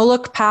these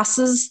no-look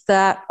passes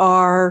that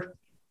are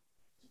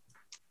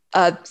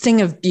a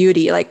thing of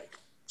beauty, like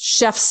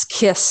chef's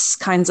kiss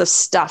kinds of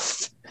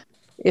stuff.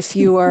 If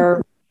you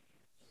are,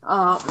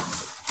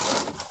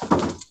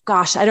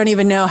 gosh, I don't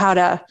even know how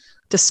to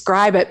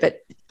describe it,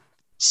 but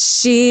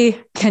she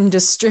can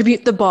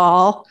distribute the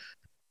ball,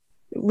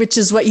 which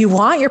is what you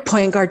want your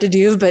point guard to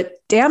do. But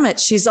damn it,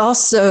 she's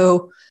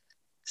also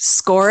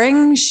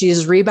scoring.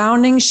 She's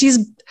rebounding.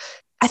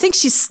 I think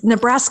she's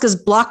Nebraska's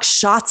block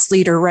shots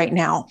leader right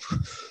now.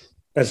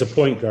 As a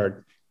point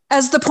guard.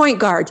 As the point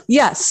guard,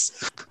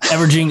 yes.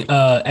 Averaging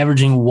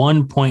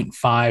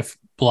 1.5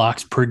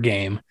 blocks per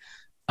game.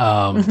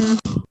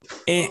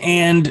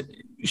 And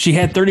she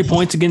had 30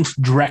 points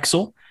against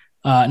Drexel.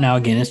 Now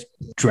again, it's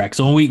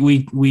Drexel.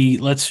 Let's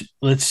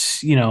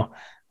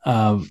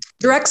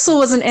Drexel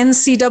was an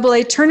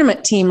NCAA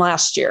tournament team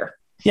last year.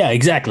 Yeah,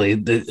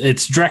 exactly.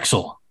 It's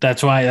Drexel.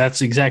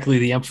 That's exactly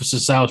the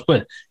emphasis I was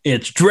put.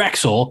 It's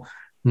Drexel,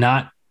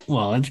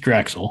 it's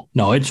Drexel.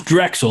 No, it's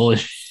Drexel.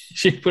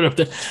 She put up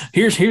there.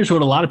 Here's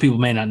what a lot of people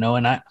may not know,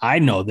 and I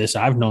know this.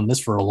 I've known this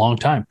for a long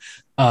time.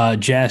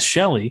 Jaz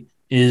Shelley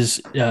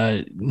is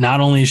not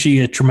only is she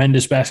a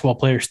tremendous basketball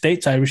player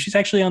stateside, but she's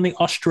actually on the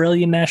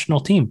Australian national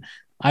team.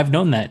 I've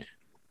known that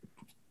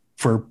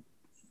for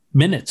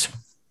minutes.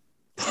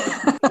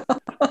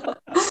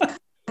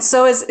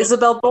 So is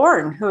Isabel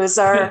Bourne, who is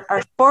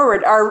our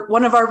forward,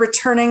 one of our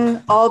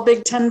returning all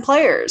Big Ten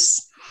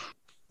players.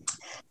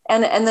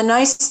 And the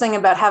nice thing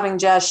about having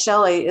Jaz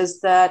Shelley is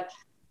that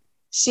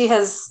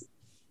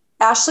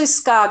Ashley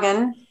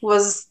Scoggin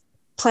was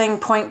playing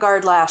point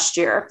guard last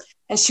year,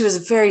 and she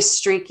was very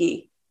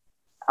streaky.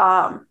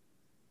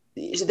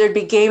 There'd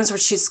be games where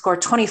she'd score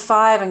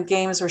 25 and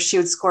games where she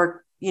would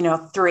score,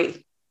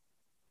 3.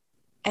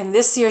 And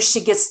this year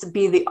she gets to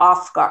be the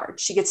off guard.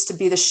 She gets to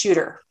be the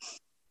shooter.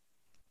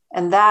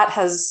 And that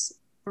has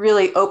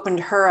really opened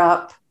her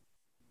up.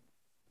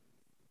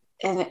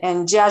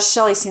 And Jaz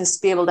Shelley seems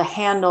to be able to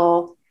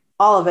handle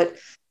all of it.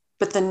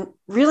 But the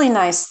really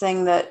nice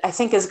thing that I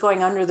think is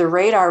going under the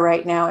radar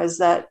right now is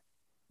that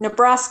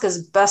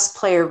Nebraska's best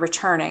player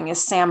returning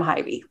is Sam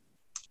Haiby.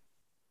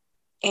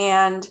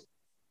 And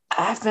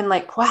I've been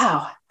like,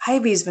 wow,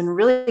 Hybe's been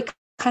really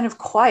kind of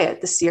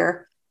quiet this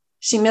year.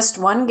 She missed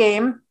one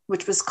game,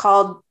 which was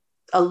called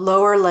a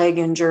lower leg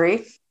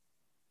injury.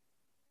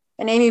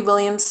 And Amy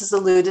Williams has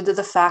alluded to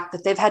the fact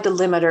that they've had to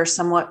limit her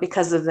somewhat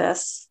because of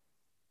this.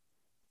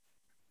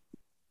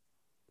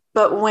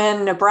 But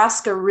when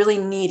Nebraska really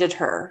needed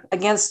her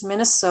against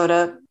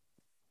Minnesota,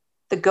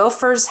 the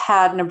Gophers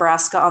had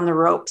Nebraska on the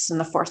ropes in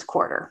the fourth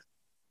quarter.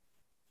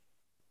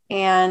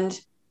 And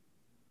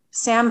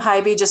Sam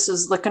Haiby just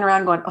was looking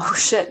around going, oh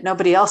shit,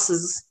 nobody else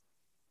is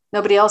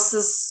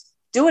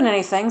doing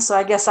anything, so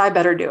I guess I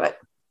better do it.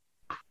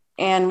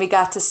 And we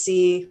got to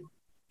see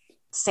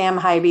Sam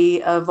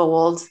Haiby of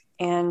old,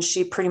 and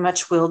she pretty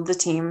much willed the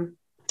team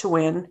to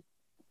win.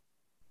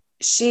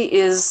 She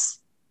is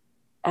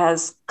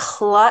as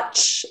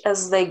clutch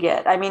as they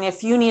get. I mean,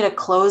 if you need a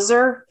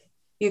closer,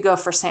 you go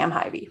for Sam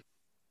Haiby.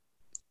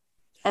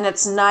 And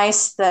it's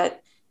nice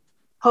that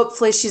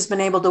hopefully she's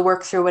been able to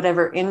work through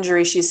whatever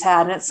injury she's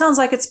had. And it sounds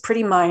like it's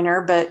pretty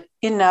minor, but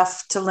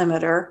enough to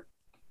limit her.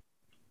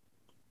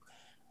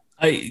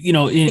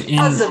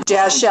 Because of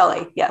Jaz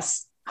Shelley,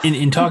 yes.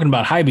 In talking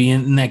about Haiby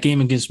in that game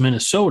against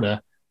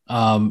Minnesota,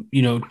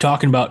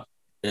 talking about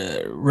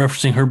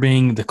referencing her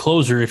being the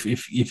closer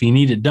if you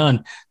need it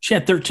done, she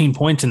had 13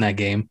 points in that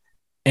game,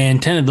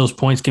 and 10 of those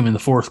points came in the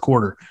fourth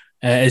quarter.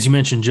 As you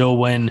mentioned, Joe,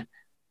 when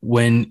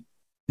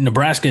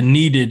Nebraska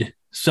needed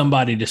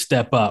somebody to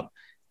step up,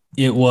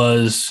 it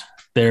was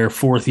their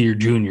fourth-year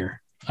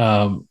junior,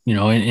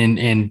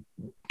 and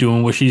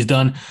doing what she's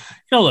done.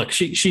 Look,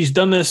 she's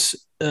done this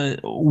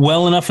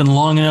well enough and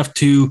long enough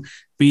to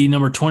be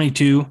number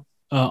 22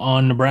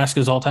 on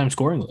Nebraska's all-time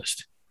scoring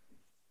list.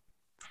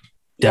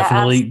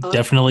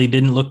 Definitely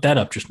didn't look that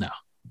up just now.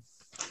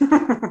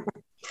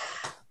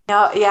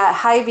 No, yeah,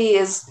 Haiby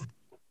is,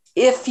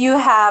 if you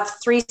have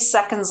 3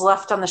 seconds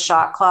left on the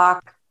shot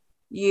clock,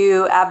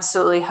 you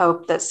absolutely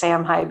hope that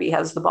Sam Haiby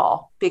has the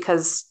ball,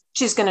 because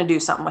she's going to do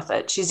something with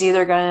it. She's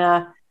either going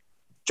to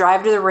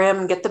drive to the rim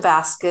and get the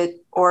basket,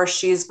 or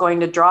she's going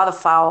to draw the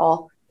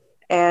foul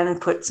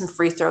and put some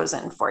free throws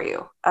in for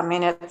you. I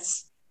mean,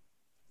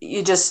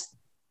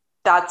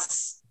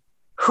 that's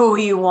who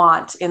you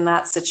want in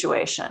that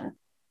situation.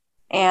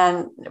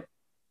 And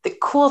the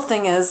cool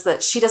thing is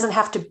that she doesn't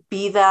have to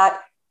be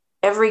that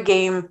every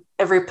game,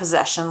 every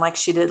possession like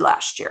she did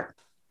last year.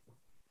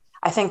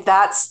 I think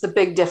that's the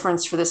big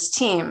difference for this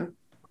team.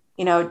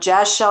 You know,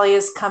 Jaz Shelley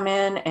has come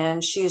in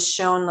and she's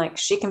shown like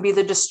she can be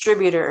the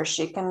distributor.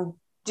 She can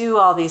do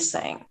all these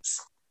things.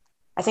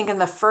 I think in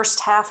the first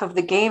half of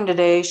the game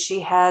today, she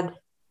had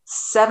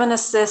 7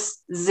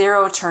 assists,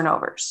 0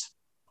 turnovers.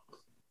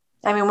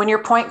 I mean, when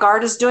your point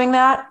guard is doing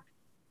that,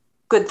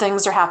 good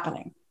things are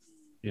happening.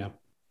 Yeah.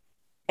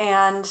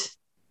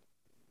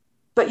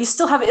 But you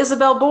still have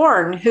Isabel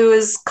Bourne, who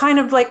is kind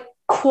of like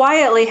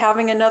quietly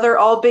having another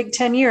all Big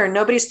Ten year.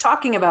 Nobody's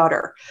talking about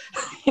her.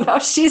 You know,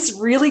 she's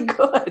really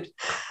good.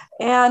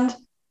 And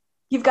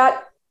you've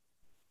got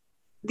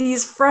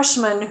these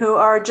freshmen who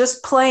are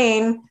just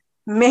playing,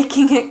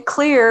 making it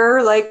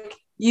clear, like,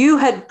 you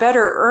had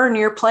better earn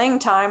your playing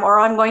time or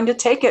I'm going to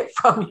take it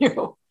from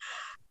you.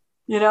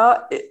 You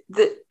know,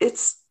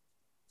 it's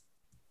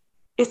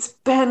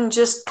been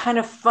just kind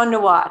of fun to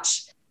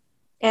watch.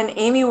 And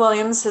Amy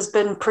Williams has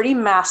been pretty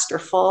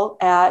masterful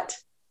at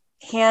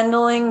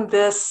handling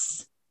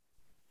this,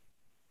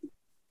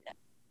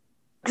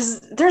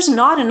 because there's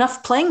not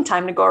enough playing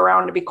time to go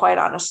around, to be quite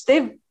honest.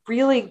 They've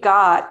really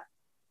got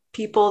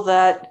people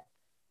that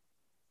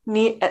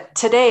need.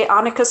 Today,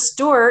 Annika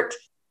Stewart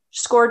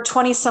scored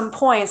 20 some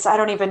points. I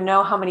don't even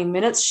know how many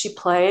minutes she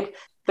played,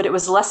 but it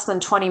was less than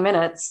 20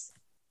 minutes.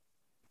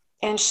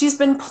 And she's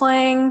been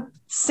playing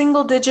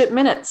single digit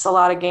minutes a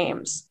lot of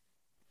games.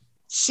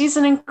 She's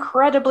an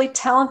incredibly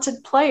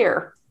talented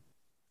player.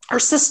 Her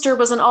sister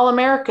was an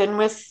All-American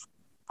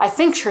I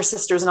think her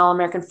sister was an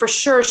All-American. For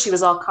sure, she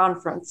was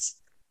All-Conference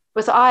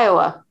with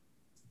Iowa.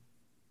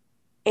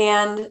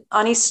 And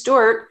Ani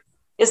Stewart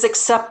is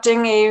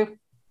accepting a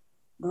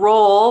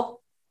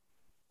role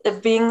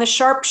of being the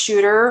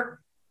sharpshooter,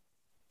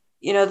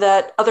 you know,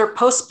 that other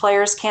post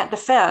players can't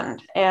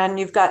defend. And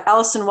you've got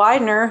Allison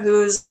Widener,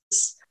 who's,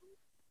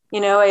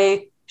 you know,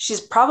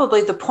 she's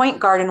probably the point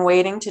guard in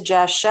waiting to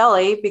Jaz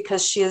Shelley,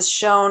 because she has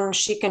shown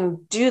she can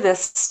do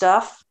this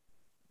stuff.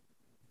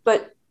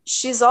 But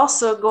she's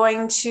also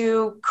going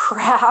to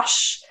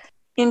crash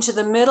into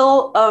the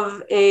middle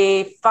of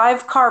a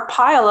 5-car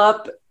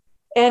pileup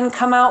and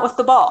come out with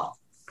the ball.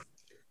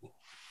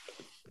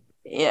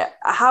 Yeah.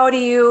 How do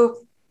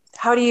you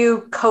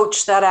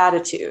coach that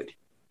attitude?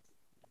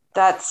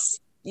 That's,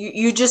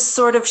 you just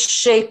sort of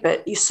shape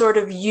it. You sort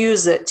of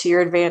use it to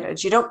your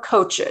advantage. You don't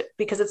coach it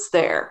because it's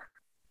there.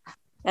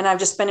 And I've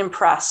just been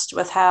impressed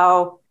with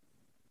how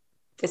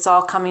it's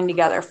all coming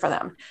together for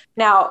them.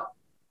 Now,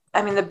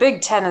 I mean, the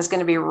Big Ten is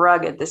going to be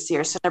rugged this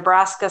year. So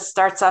Nebraska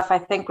starts off, I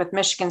think, with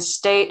Michigan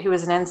State, who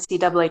is an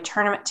NCAA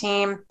tournament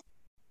team.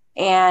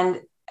 And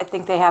I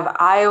think they have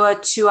Iowa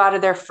 2 out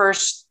of their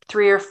first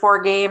 3 or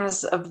 4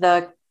 games of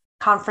the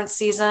conference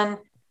season.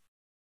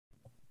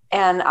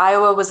 And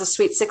Iowa was a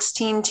Sweet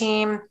 16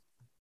 team.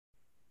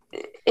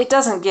 It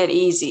doesn't get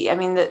easy. I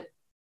mean,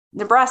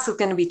 Nebraska is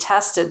going to be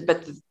tested,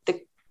 but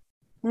the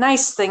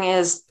nice thing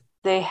is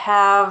they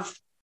have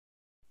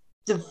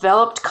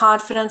developed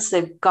confidence.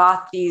 They've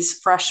got these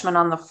freshmen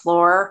on the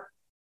floor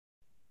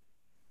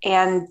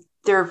and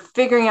they're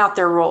figuring out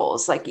their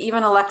roles. Like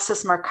even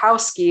Alexis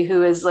Markowski,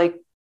 who is like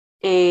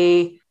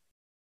a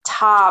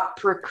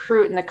top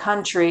recruit in the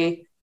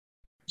country,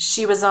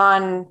 she was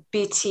on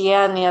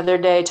BTN the other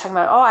day talking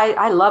about,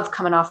 I love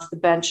coming off the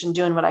bench and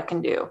doing what I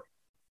can do.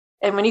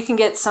 And when you can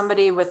get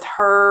somebody with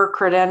her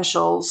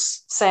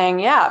credentials saying,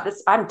 yeah,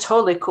 I'm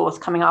totally cool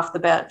with coming off the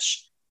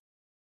bench,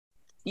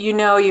 you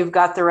know, you've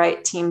got the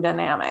right team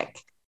dynamic.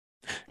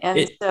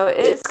 And so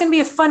it's going to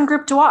be a fun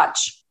group to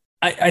watch.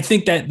 I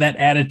think that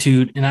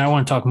attitude, and I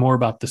want to talk more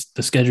about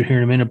the schedule here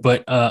in a minute,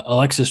 but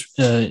Alexis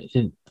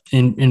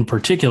in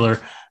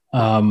particular,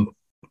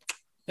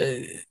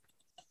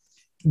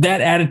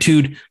 that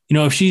attitude, you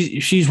know, if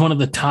she's one of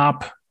the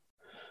top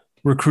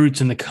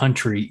recruits in the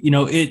country, you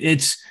know,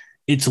 it's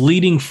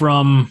leading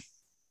from,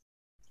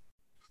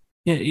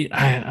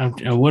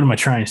 what am I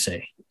trying to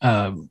say?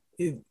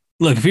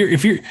 Look,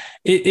 if you're,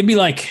 it'd be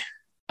like,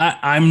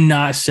 I'm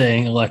not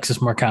saying Alexis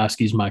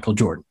Markowski is Michael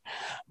Jordan,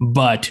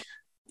 but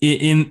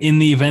in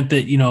the event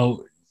that, you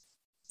know,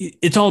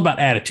 it's all about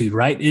attitude,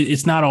 right?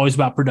 It's not always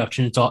about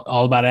production. It's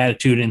all about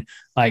attitude. And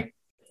like,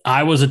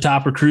 I was a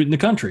top recruit in the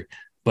country,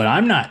 but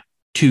I'm not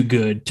too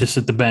good to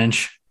sit the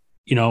bench,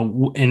 you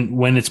know, and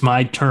when it's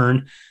my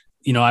turn,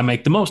 you know, I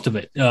make the most of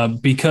it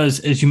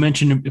because as you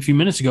mentioned a few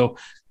minutes ago,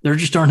 there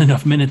just aren't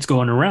enough minutes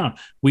going around.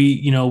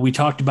 We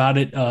talked about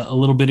it a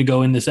little bit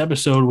ago in this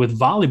episode with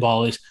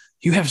volleyball is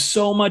you have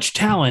so much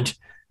talent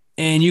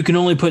and you can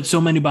only put so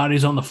many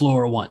bodies on the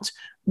floor at once.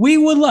 We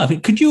would love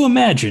it. Could you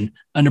imagine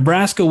a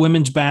Nebraska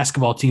women's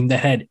basketball team that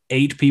had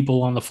 8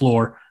 people on the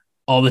floor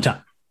all the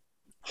time?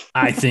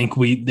 I think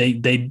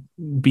they'd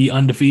be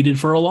undefeated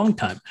for a long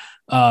time.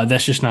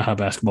 That's just not how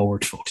basketball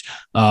works, folks.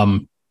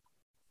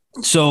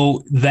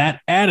 So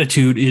that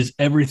attitude is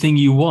everything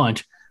you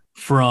want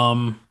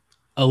from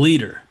a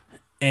leader.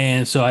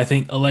 And so I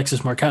think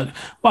Alexis Markowski,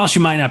 while she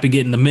might not be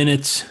getting the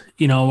minutes,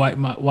 you know,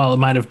 while it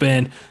might have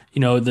been, you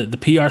know, the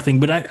PR thing,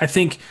 but I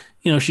think,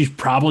 you know, she's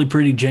probably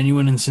pretty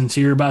genuine and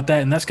sincere about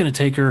that. And that's going to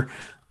take her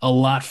a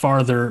lot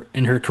farther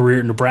in her career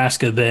in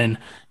Nebraska than,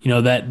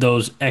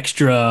 those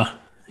extra,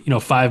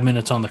 5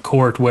 minutes on the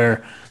court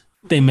where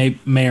they may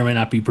or may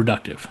not be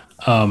productive.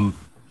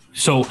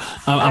 So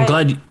I'm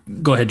glad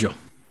go ahead, Joe.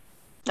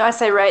 No, I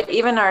say, right.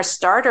 Even our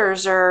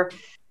starters they're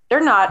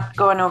not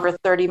going over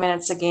 30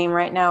 minutes a game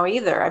right now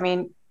either. I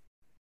mean,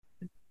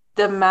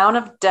 the amount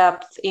of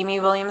depth Amy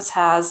Williams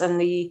has and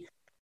the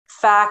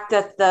fact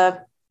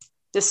that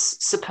this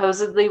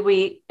supposedly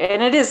weak,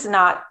 and it is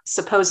not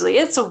supposedly,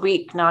 it's a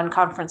weak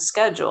non-conference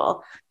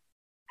schedule,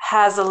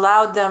 has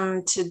allowed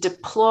them to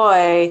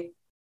deploy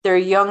their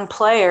young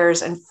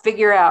players and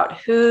figure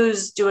out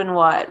who's doing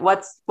what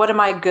am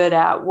I good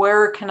at?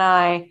 Where can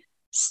I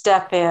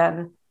step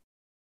in?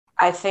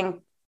 I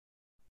think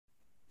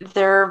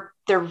they're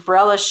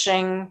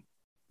relishing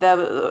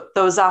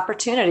those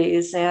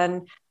opportunities,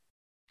 and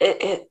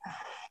it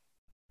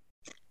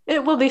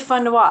will be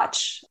fun to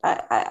watch.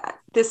 I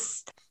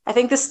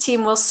think this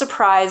team will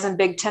surprise in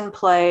Big Ten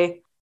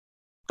play,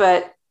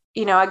 but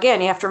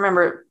again, you have to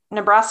remember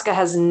Nebraska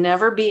has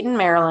never beaten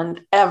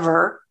Maryland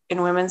ever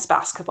in women's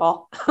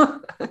basketball.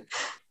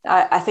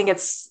 I think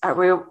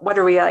what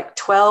are we like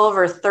 12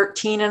 or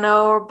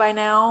 13-0 by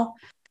now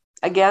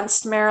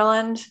against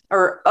Maryland,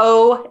 or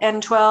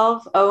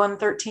 0-12,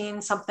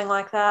 0-13, something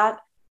like that.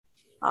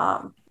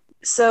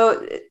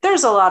 So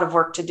there's a lot of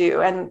work to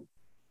do. And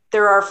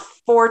there are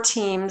 4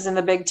 teams in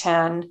the Big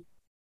Ten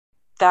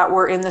that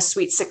were in the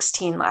Sweet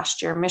 16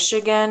 last year: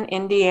 Michigan,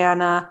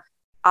 Indiana,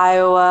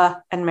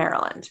 Iowa, and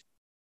Maryland.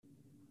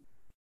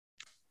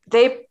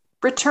 They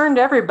returned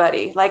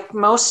everybody, like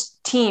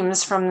most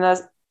teams from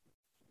the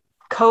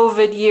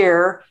COVID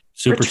year.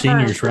 Super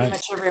seniors, right? Pretty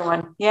much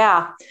everyone.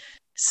 Yeah.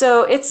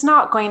 So it's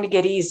not going to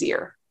get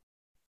easier.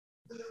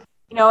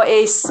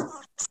 A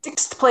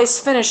 6th place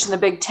finish in the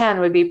Big Ten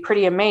would be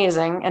pretty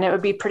amazing, and it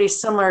would be pretty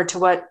similar to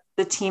what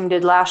the team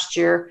did last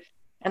year,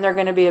 and they're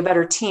going to be a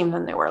better team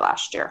than they were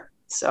last year.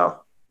 So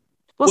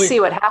we'll see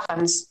what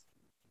happens.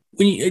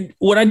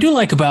 What I do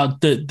like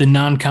about the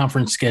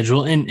non-conference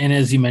schedule, and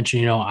as you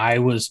mentioned, I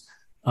was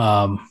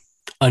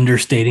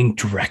understating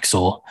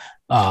Drexel,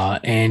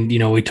 and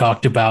we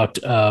talked about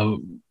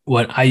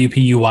what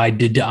IUPUI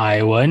did to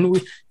Iowa, and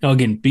we,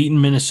 again,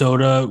 beaten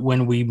Minnesota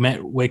when we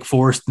met Wake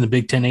Forest in the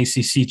Big Ten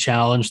ACC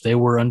Challenge. They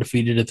were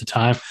undefeated at the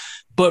time,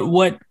 but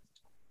what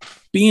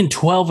being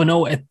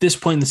 12-0 at this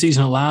point in the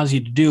season allows you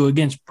to do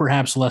against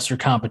perhaps lesser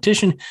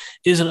competition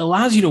is it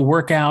allows you to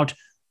work out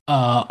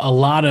a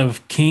lot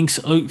of kinks,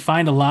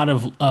 find a lot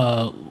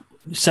of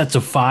sets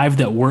of 5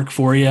 that work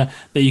for you,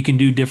 that you can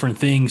do different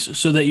things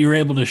so that you're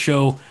able to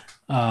show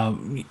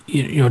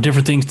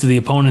different things to the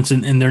opponents,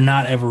 and they're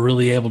not ever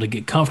really able to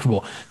get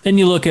comfortable. Then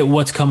you look at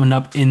what's coming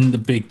up in the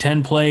Big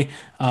Ten play,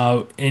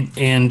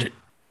 and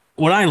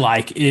what I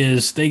like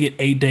is they get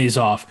 8 days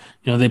off.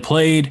 They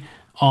played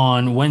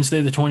on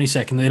Wednesday the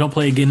 22nd. They don't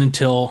play again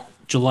until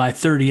July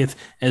 30th,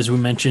 as we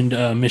mentioned,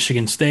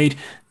 Michigan State.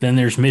 Then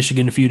there's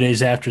Michigan a few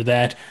days after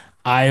that,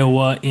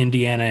 Iowa,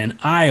 Indiana, and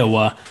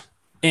Iowa.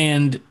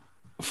 And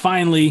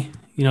finally,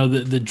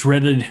 the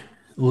dreaded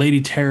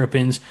Lady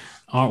Terrapins,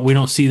 we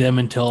don't see them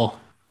until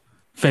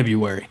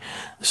February.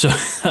 So,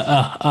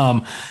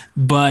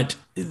 but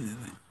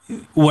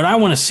what I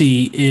want to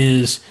see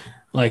is,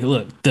 like,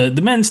 look, the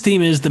men's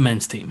team is the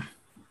men's team.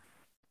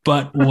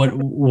 But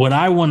what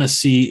I want to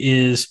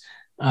see is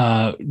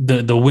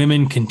the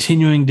women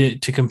continuing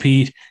to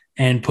compete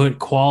and put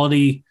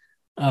quality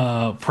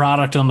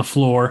product on the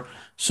floor,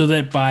 so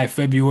that by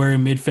February,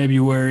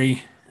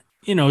 mid-February,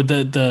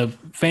 the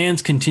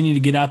fans continue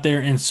to get out there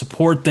and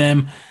support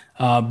them,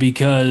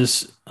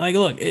 because, like,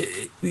 look,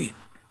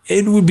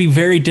 it would be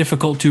very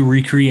difficult to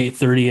recreate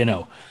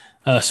 30-0,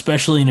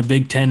 especially in a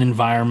Big Ten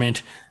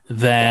environment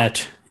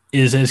that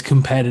is as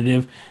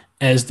competitive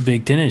as the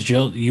Big Ten is.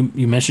 Jill,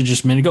 you mentioned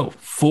just a minute ago,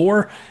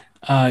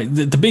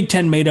 the Big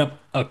Ten made up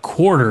a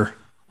quarter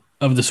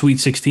of the Sweet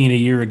 16 a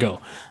year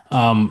ago.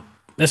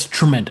 That's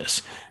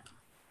tremendous.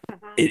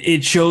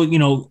 It showed,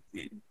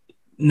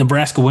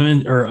 Nebraska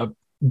women, or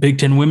Big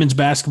Ten women's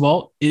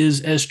basketball is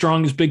as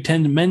strong as Big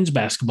Ten men's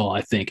basketball.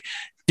 I think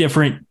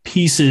different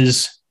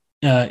pieces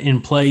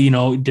in play.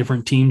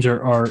 Different teams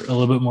are a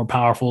little bit more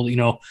powerful,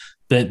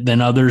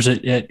 than others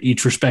at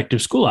each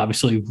respective school.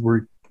 Obviously,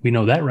 we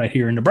know that right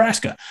here in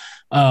Nebraska.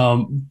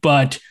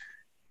 But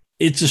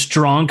it's a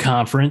strong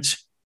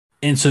conference,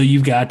 and so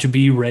you've got to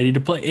be ready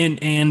to play.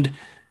 And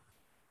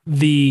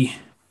we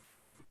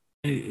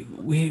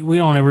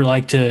don't ever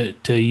like to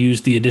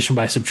use the addition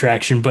by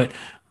subtraction, but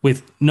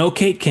with no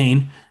Kate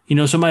Kane,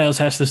 somebody else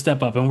has to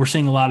step up, and we're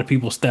seeing a lot of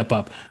people step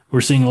up.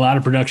 We're seeing a lot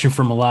of production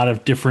from a lot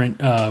of different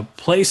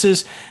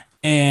places,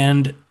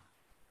 and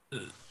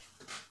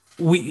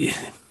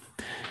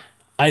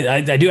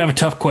I do have a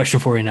tough question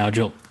for you now,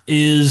 Jill.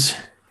 Is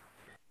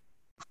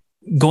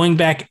going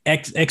back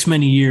X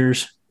many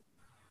years,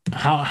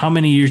 how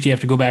many years do you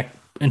have to go back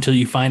until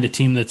you find a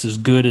team that's as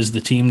good as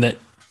the team that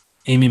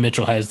Amy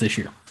Mitchell has this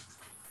year?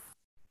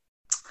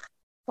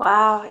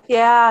 Wow.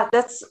 Yeah,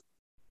 that's,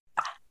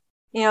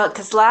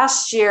 because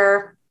last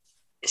year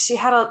she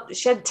had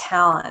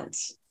talent,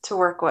 to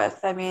work with.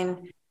 I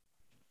mean,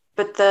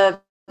 but the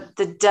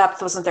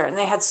depth wasn't there, and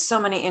they had so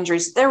many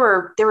injuries. There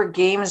were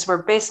games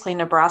where basically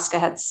Nebraska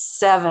had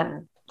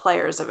 7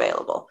 players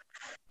available,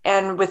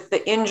 and with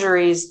the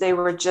injuries, they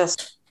were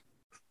just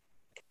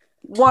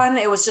one.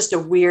 It was just a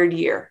weird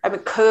year. I mean,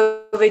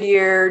 COVID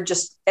year,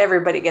 just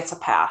everybody gets a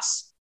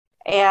pass,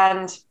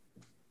 and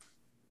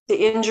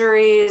the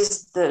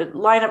injuries, the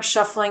lineup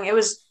shuffling. It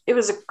was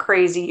a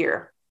crazy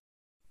year.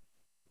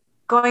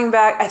 Going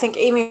back, I think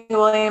Amy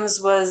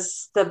Williams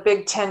was the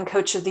Big Ten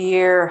Coach of the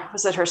Year.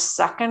 Was it her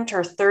second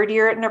or third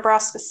year at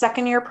Nebraska?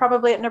 Second year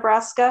probably at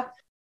Nebraska.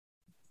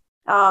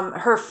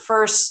 Her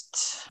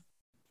first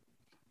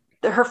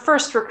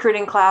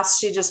recruiting class,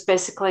 she just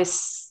basically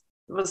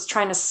was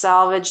trying to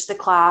salvage the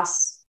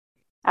class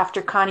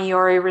after Connie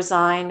Yori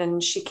resigned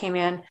and she came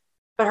in.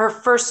 But her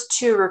first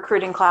 2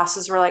 recruiting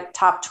classes were like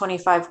top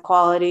 25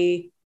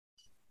 quality.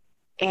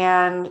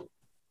 And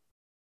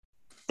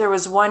there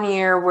was one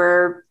year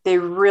where they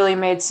really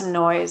made some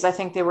noise. I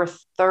think they were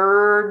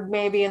 3rd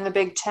maybe in the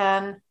Big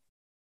Ten.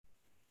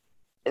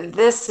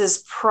 This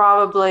is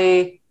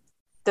probably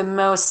the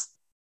most,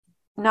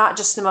 not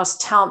just the most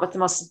talent, but the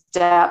most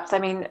depth. I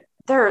mean,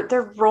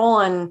 they're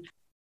rolling.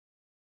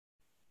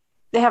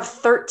 They have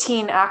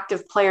 13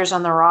 active players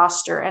on the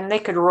roster, and they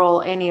could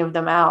roll any of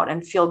them out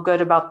and feel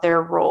good about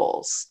their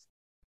roles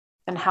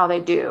and how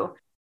they do.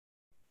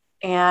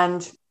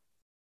 And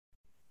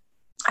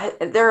I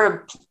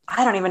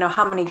don't even know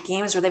how many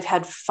games where they've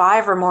had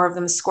 5 or more of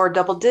them score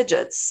double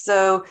digits.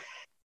 So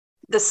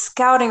the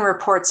scouting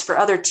reports for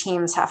other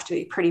teams have to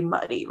be pretty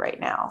muddy right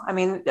now. I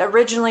mean,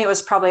 originally it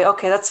was probably,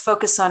 okay, let's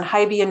focus on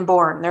Hybe and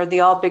Bourne. They're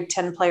the all Big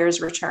Ten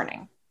players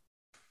returning.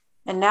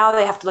 And now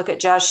they have to look at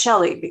Jazz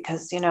Shelley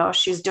because,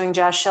 she's doing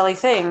Jazz Shelley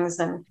things,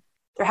 and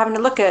they're having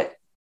to look at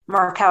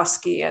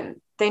Markowski, and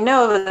they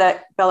know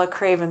that Bella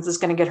Cravens is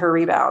going to get her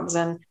rebounds.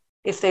 And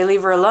if they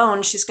leave her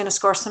alone, she's going to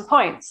score some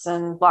points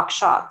and block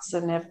shots.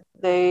 And if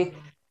they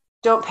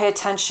don't pay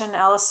attention,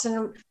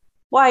 Allison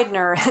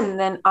Widener, and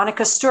then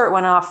Annika Stewart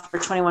went off for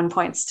 21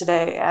 points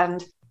today.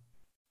 And,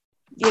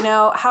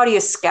 how do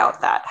you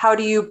scout that? How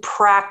do you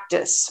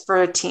practice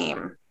for a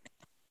team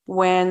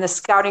when the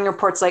scouting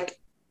report's like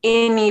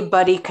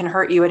anybody can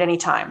hurt you at any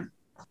time?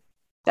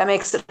 That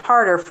makes it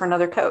harder for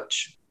another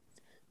coach.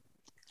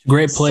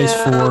 Great place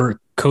for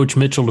Coach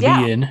Mitchell to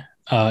be in.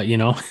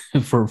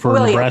 For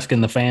Nebraska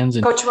and the fans.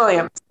 And Coach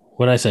Williams.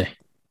 What'd I say?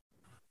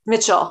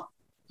 Mitchell.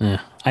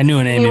 Yeah, I knew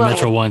an Amy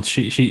Mitchell once.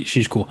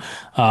 She's cool.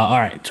 All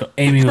right, so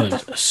Amy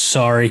Williams.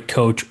 Sorry,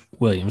 Coach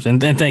Williams,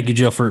 and thank you,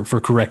 Jill, for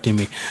correcting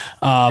me.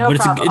 But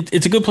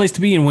it's a good place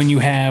to be in when you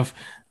have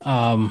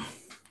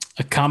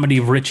a comedy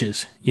of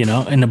riches,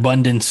 an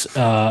abundance.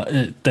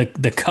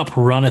 The cup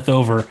runneth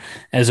over,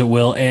 as it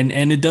will,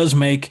 and it does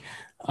make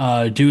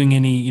doing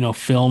any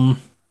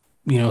film,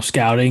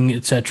 scouting,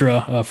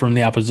 etc., from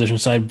the opposition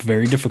side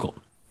very difficult.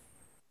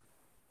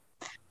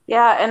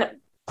 Yeah, and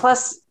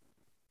plus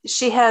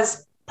she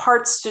has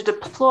parts to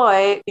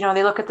deploy.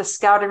 They look at the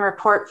scouting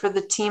report for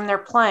the team they're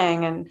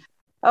playing, and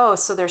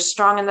so they're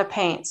strong in the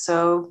paint.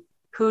 So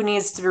who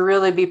needs to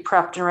really be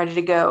prepped and ready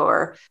to go?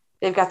 Or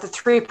they've got the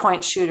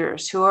 3-point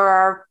shooters who are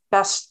our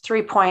best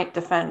 3-point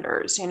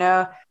defenders.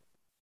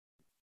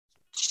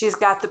 She's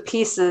got the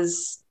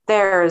pieces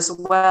there as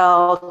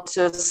well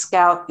to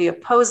scout the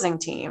opposing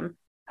team.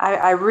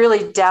 I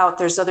really doubt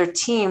there's other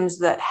teams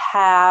that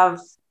have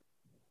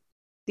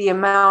the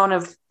amount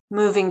of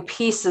moving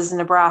pieces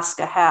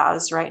Nebraska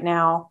has right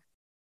now.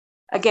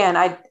 Again,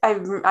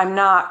 I'm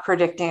not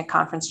predicting a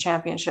conference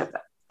championship.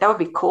 That would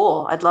be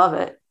cool. I'd love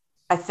it.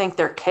 I think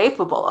they're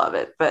capable of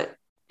it, but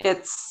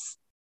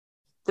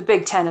the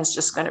Big Ten is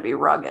just going to be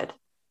rugged.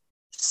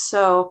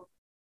 So,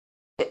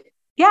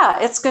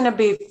 it's going to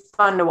be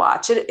fun to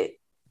watch. It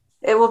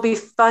will be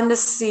fun to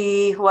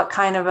see what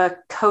kind of a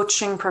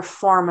coaching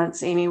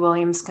performance Amy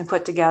Williams can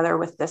put together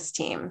with this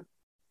team.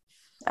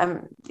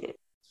 I'll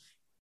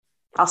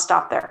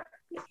stop there.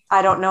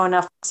 I don't know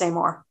enough to say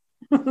more.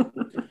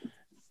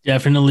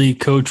 Definitely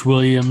Coach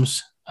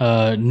Williams.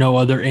 No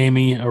other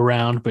Amy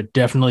around, but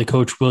definitely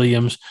Coach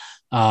Williams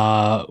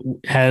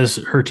has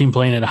her team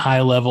playing at a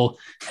high level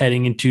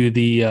heading into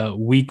the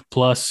week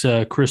plus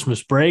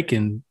Christmas break.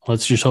 And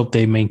let's just hope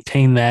they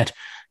maintain that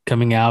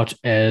coming out,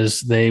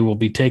 as they will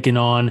be taking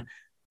on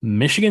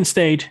Michigan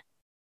State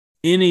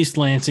in East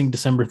Lansing,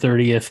 December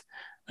 30th,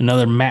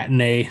 another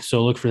matinee.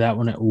 So look for that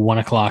one at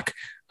 1:00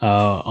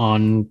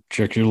 on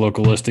check your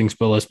local listings,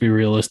 but let's be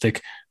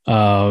realistic.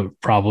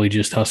 Probably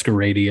just Husker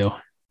Radio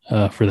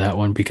for that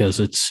one, because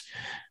it's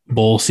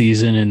bowl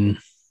season and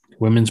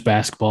women's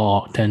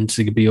basketball tends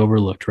to be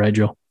overlooked, right,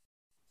 Joe?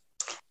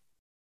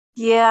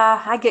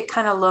 Yeah, I get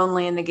kind of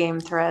lonely in the game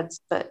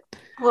threads, but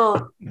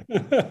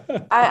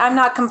I'm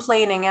not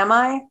complaining, am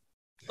I?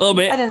 A little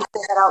bit. I didn't say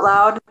that out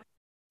loud.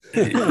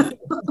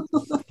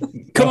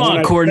 Come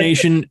on,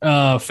 Coordination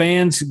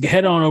fans,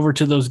 head on over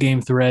to those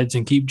game threads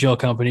and keep Jill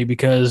company,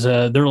 because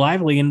they're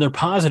lively and they're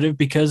positive,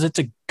 because it's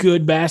a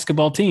good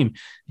basketball team.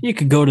 You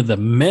could go to the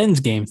men's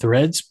game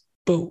threads,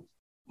 but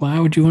why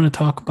would you want to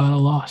talk about a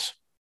loss?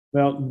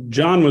 Well,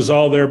 John was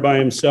all there by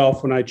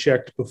himself when I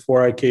checked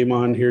before I came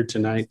on here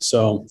tonight.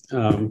 So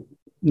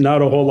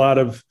not a whole lot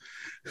of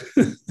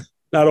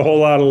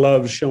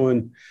love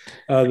showing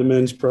the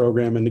men's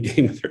program in the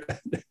game of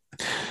thread.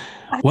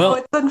 Well,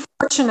 it's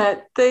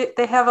unfortunate. They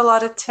have a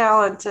lot of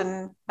talent,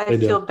 and I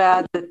feel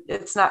bad that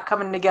it's not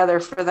coming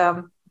together for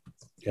them.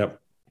 Yep,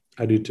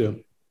 I do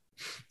too.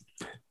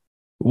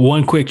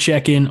 One quick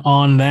check-in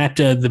on that.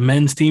 The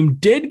men's team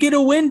did get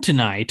a win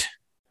tonight.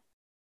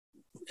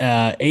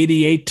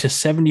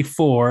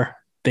 88-74.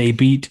 They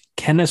beat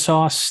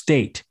Kennesaw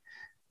State.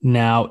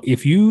 Now,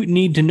 if you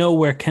need to know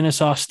where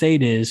Kennesaw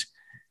State is,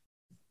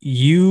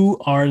 you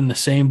are in the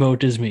same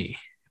boat as me,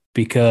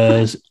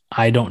 because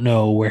I don't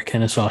know where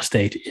Kennesaw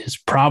State is.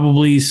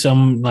 Probably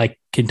some like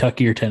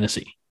Kentucky or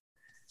Tennessee.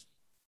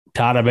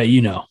 Todd, I bet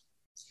you know.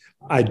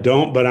 I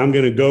don't, but I'm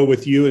going to go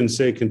with you and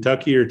say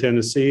Kentucky or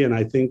Tennessee, and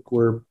I think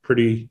we're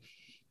pretty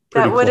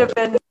that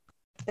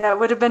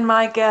would have been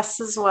my guess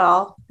as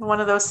well. One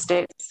of those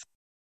states.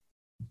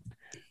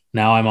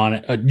 Now I'm on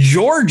it.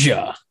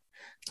 Georgia.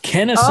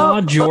 Kennesaw,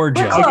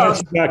 Georgia. I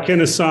guess you got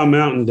Kennesaw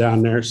Mountain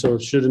down there, so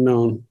should have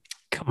known.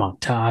 Come on,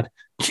 Todd.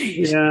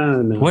 Jeez.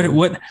 Yeah, no.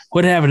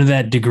 What happened to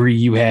that degree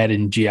you had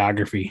in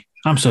geography?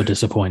 I'm so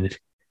disappointed.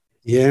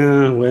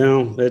 Yeah,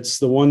 well, that's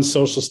the one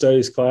social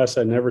studies class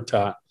I never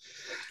taught.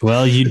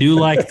 Well, you do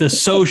like the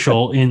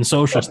social in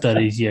social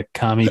studies, you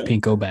commie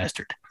pinko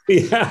bastard.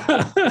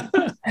 Yeah.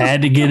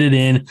 Had to get it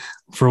in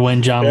for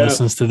when John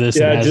listens to this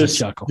and has a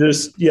chuckle.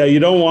 You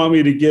don't want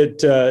me to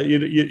get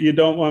you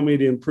don't want me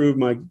to improve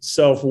my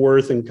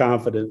self-worth and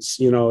confidence,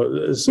 you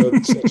know. So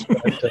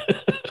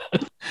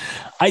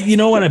you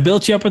know what? I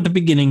built you up at the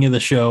beginning of the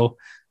show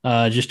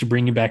just to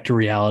bring you back to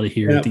reality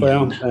here at the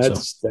end.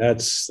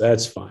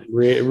 That's fine.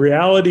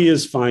 Reality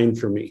is fine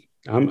for me.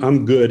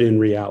 I'm good in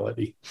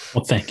reality.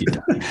 Well, thank you,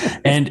 Tom.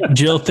 And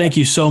Jill, thank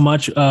you so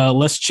much.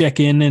 Let's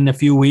check in a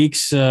few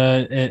weeks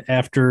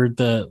after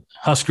the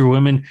Husker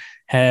women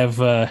have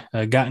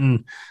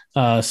gotten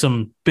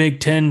some Big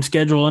Ten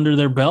schedule under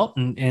their belt,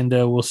 and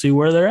we'll see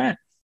where they're at.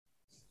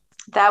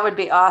 That would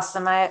be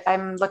awesome.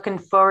 I'm looking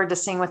forward to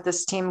seeing what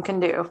this team can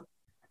do.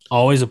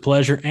 Always a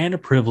pleasure and a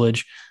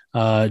privilege,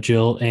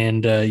 Jill,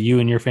 and you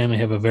and your family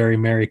have a very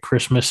Merry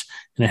Christmas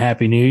and a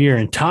Happy New Year.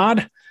 And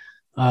Todd,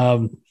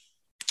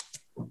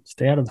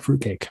 stay out of the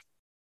fruitcake.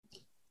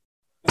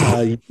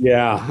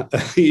 Yeah,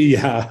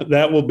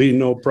 that will be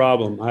no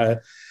problem.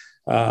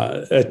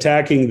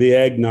 Attacking the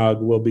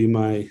eggnog will be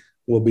my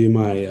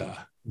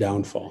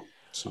downfall.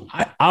 So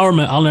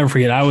I'll never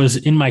forget. I was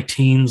in my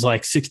teens,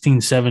 like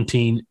 16,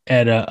 17,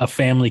 at a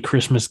family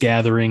Christmas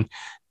gathering,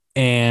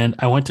 and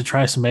I went to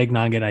try some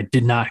eggnog, and I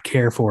did not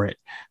care for it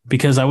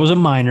because I was a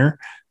minor,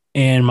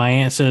 and my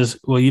aunt says,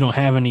 "Well, you don't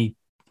have any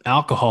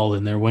alcohol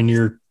in there. When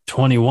you're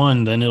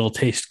 21, then it'll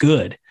taste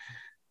good."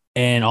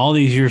 And all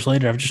these years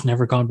later, I've just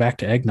never gone back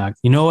to eggnog.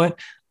 You know what?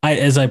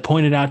 As I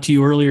pointed out to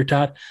you earlier,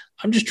 Todd,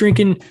 I'm just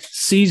drinking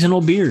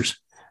seasonal beers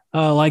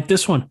like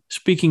this one.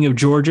 Speaking of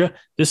Georgia,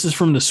 this is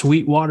from the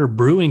Sweetwater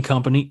Brewing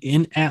Company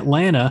in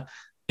Atlanta,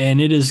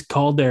 and it is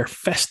called their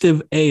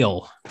Festive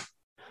Ale.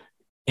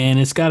 And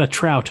it's got a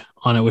trout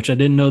on it, which I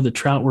didn't know the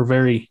trout were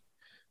very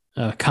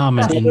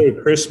common.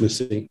 Very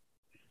Christmassy.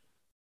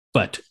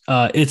 But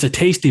it's a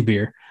tasty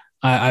beer.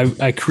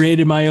 I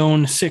created my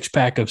own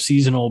 6-pack of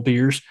seasonal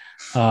beers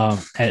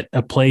at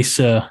a place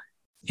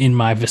in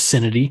my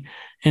vicinity.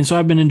 And so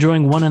I've been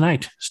enjoying one a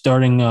night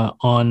starting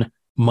on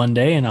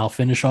Monday, and I'll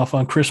finish off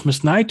on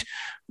Christmas night.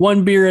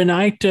 One beer a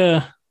night,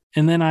 and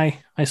then I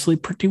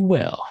sleep pretty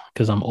well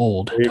because I'm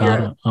old.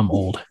 I'm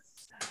old.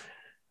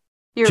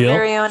 Your Jill?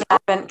 very own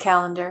Advent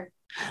calendar.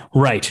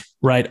 Right.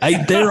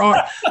 There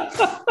are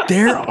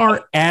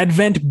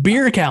Advent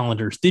beer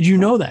calendars. Did you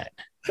know that?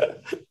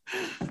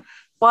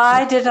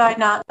 Why did I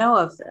not know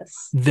of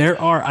this? There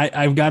are.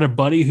 I've got a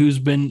buddy who's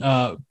been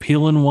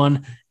peeling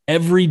one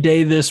every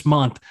day this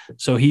month,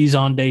 so he's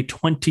on day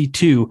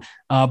 22.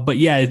 But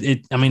yeah,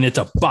 it's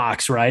a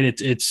box, right?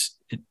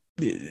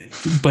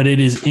 But it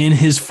is in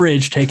his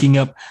fridge, taking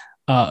up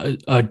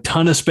a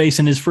ton of space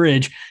in his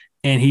fridge,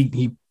 and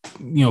he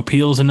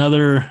peels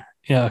another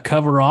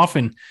cover off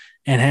and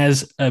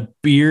has a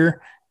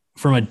beer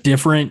from a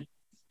different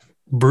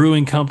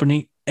brewing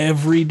company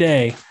every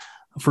day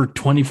for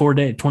 24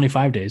 days,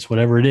 25 days,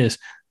 whatever it is.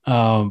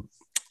 So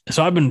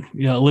I've been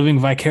living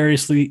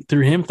vicariously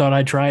through him. Thought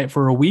I'd try it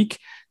for a week,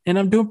 and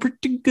I'm doing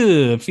pretty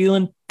good,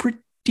 feeling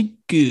pretty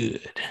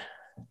good.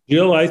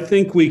 Jill, I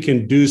think we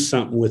can do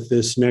something with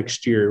this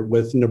next year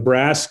with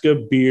Nebraska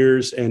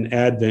beers and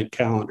Advent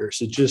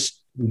calendars. It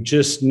just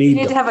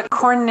need to have a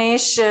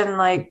coordination,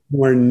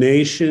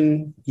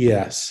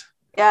 yes.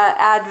 Yeah,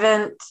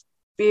 Advent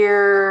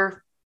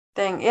beer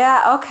thing.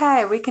 Yeah,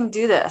 okay, we can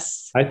do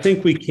this. I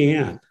think we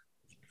can.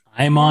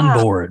 I'm on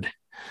board.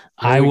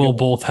 I will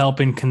both help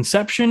in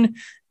conception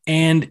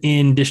and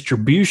in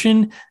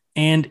distribution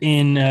and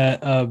in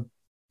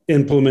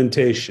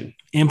implementation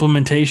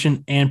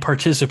and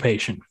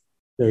participation.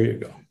 There you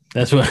go.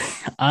 That's what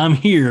I'm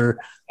here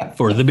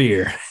for, the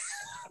beer.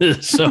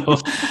 So,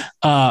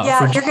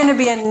 you're going to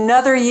be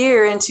another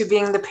year into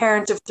being the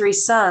parent of 3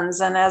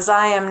 sons. And as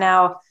I am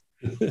now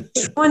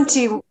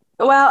 20,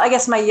 well, I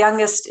guess my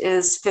youngest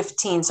is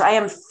 15. So I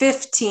am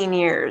 15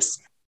 years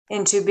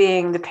into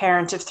being the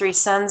parent of 3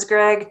 sons,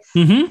 Greg.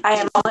 Mm-hmm.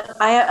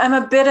 I'm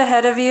a bit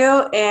ahead of you,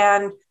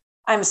 and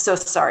I'm so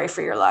sorry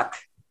for your luck.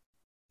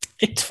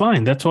 It's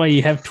fine. That's why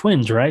you have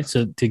twins, right?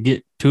 So to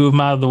get 2 of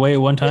them out of the way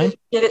at one time.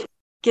 Get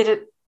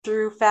it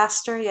through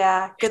faster.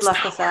 Yeah. Good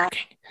luck with that.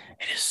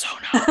 It is so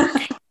not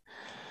working.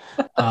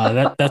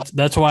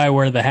 That's why I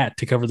wear the hat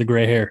to cover the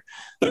gray hair.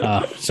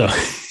 So,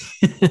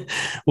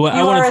 well,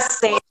 you are a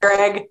saint,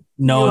 Greg.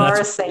 No, you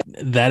are a saint.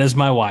 That is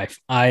my wife.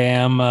 I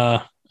am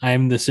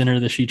the sinner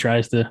that she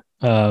tries to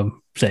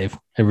save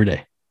every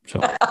day.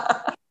 So.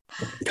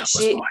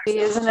 She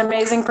is an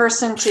amazing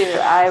person too.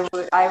 I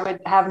would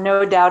have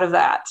no doubt of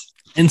that.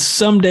 And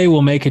someday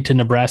we'll make it to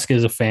Nebraska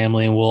as a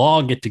family, and we'll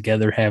all get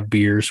together, have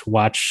beers,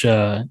 watch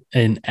an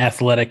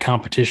athletic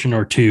competition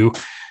or 2,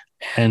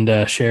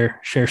 and share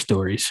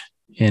stories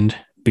and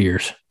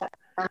beers.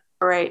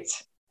 Great.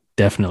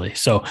 Definitely.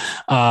 So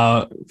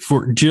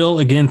for Jill,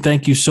 again,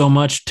 thank you so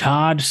much.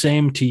 Todd,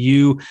 same to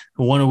you.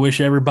 I want to wish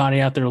everybody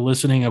out there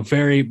listening a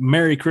very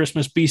Merry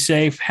Christmas. Be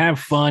safe, have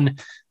fun,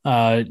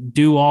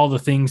 do all the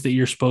things that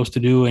you're supposed to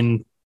do,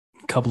 and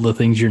a couple of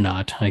things you're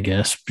not, I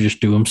guess.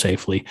 Just do them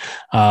safely.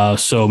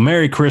 So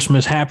Merry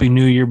Christmas, Happy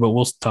New Year, but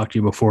we'll talk to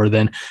you before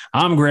then.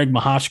 I'm Greg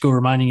Mahoshko,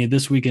 reminding you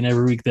this week and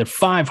every week that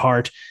 5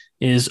 Heart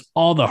is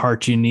all the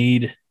heart you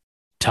need.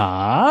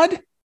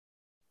 Todd?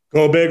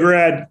 Go Big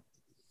Red.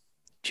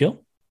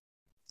 Jill?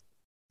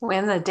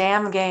 Win the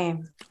damn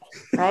game,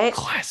 right?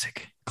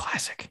 Classic.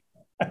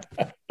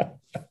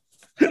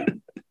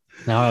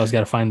 Now I always got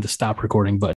to find the stop recording button.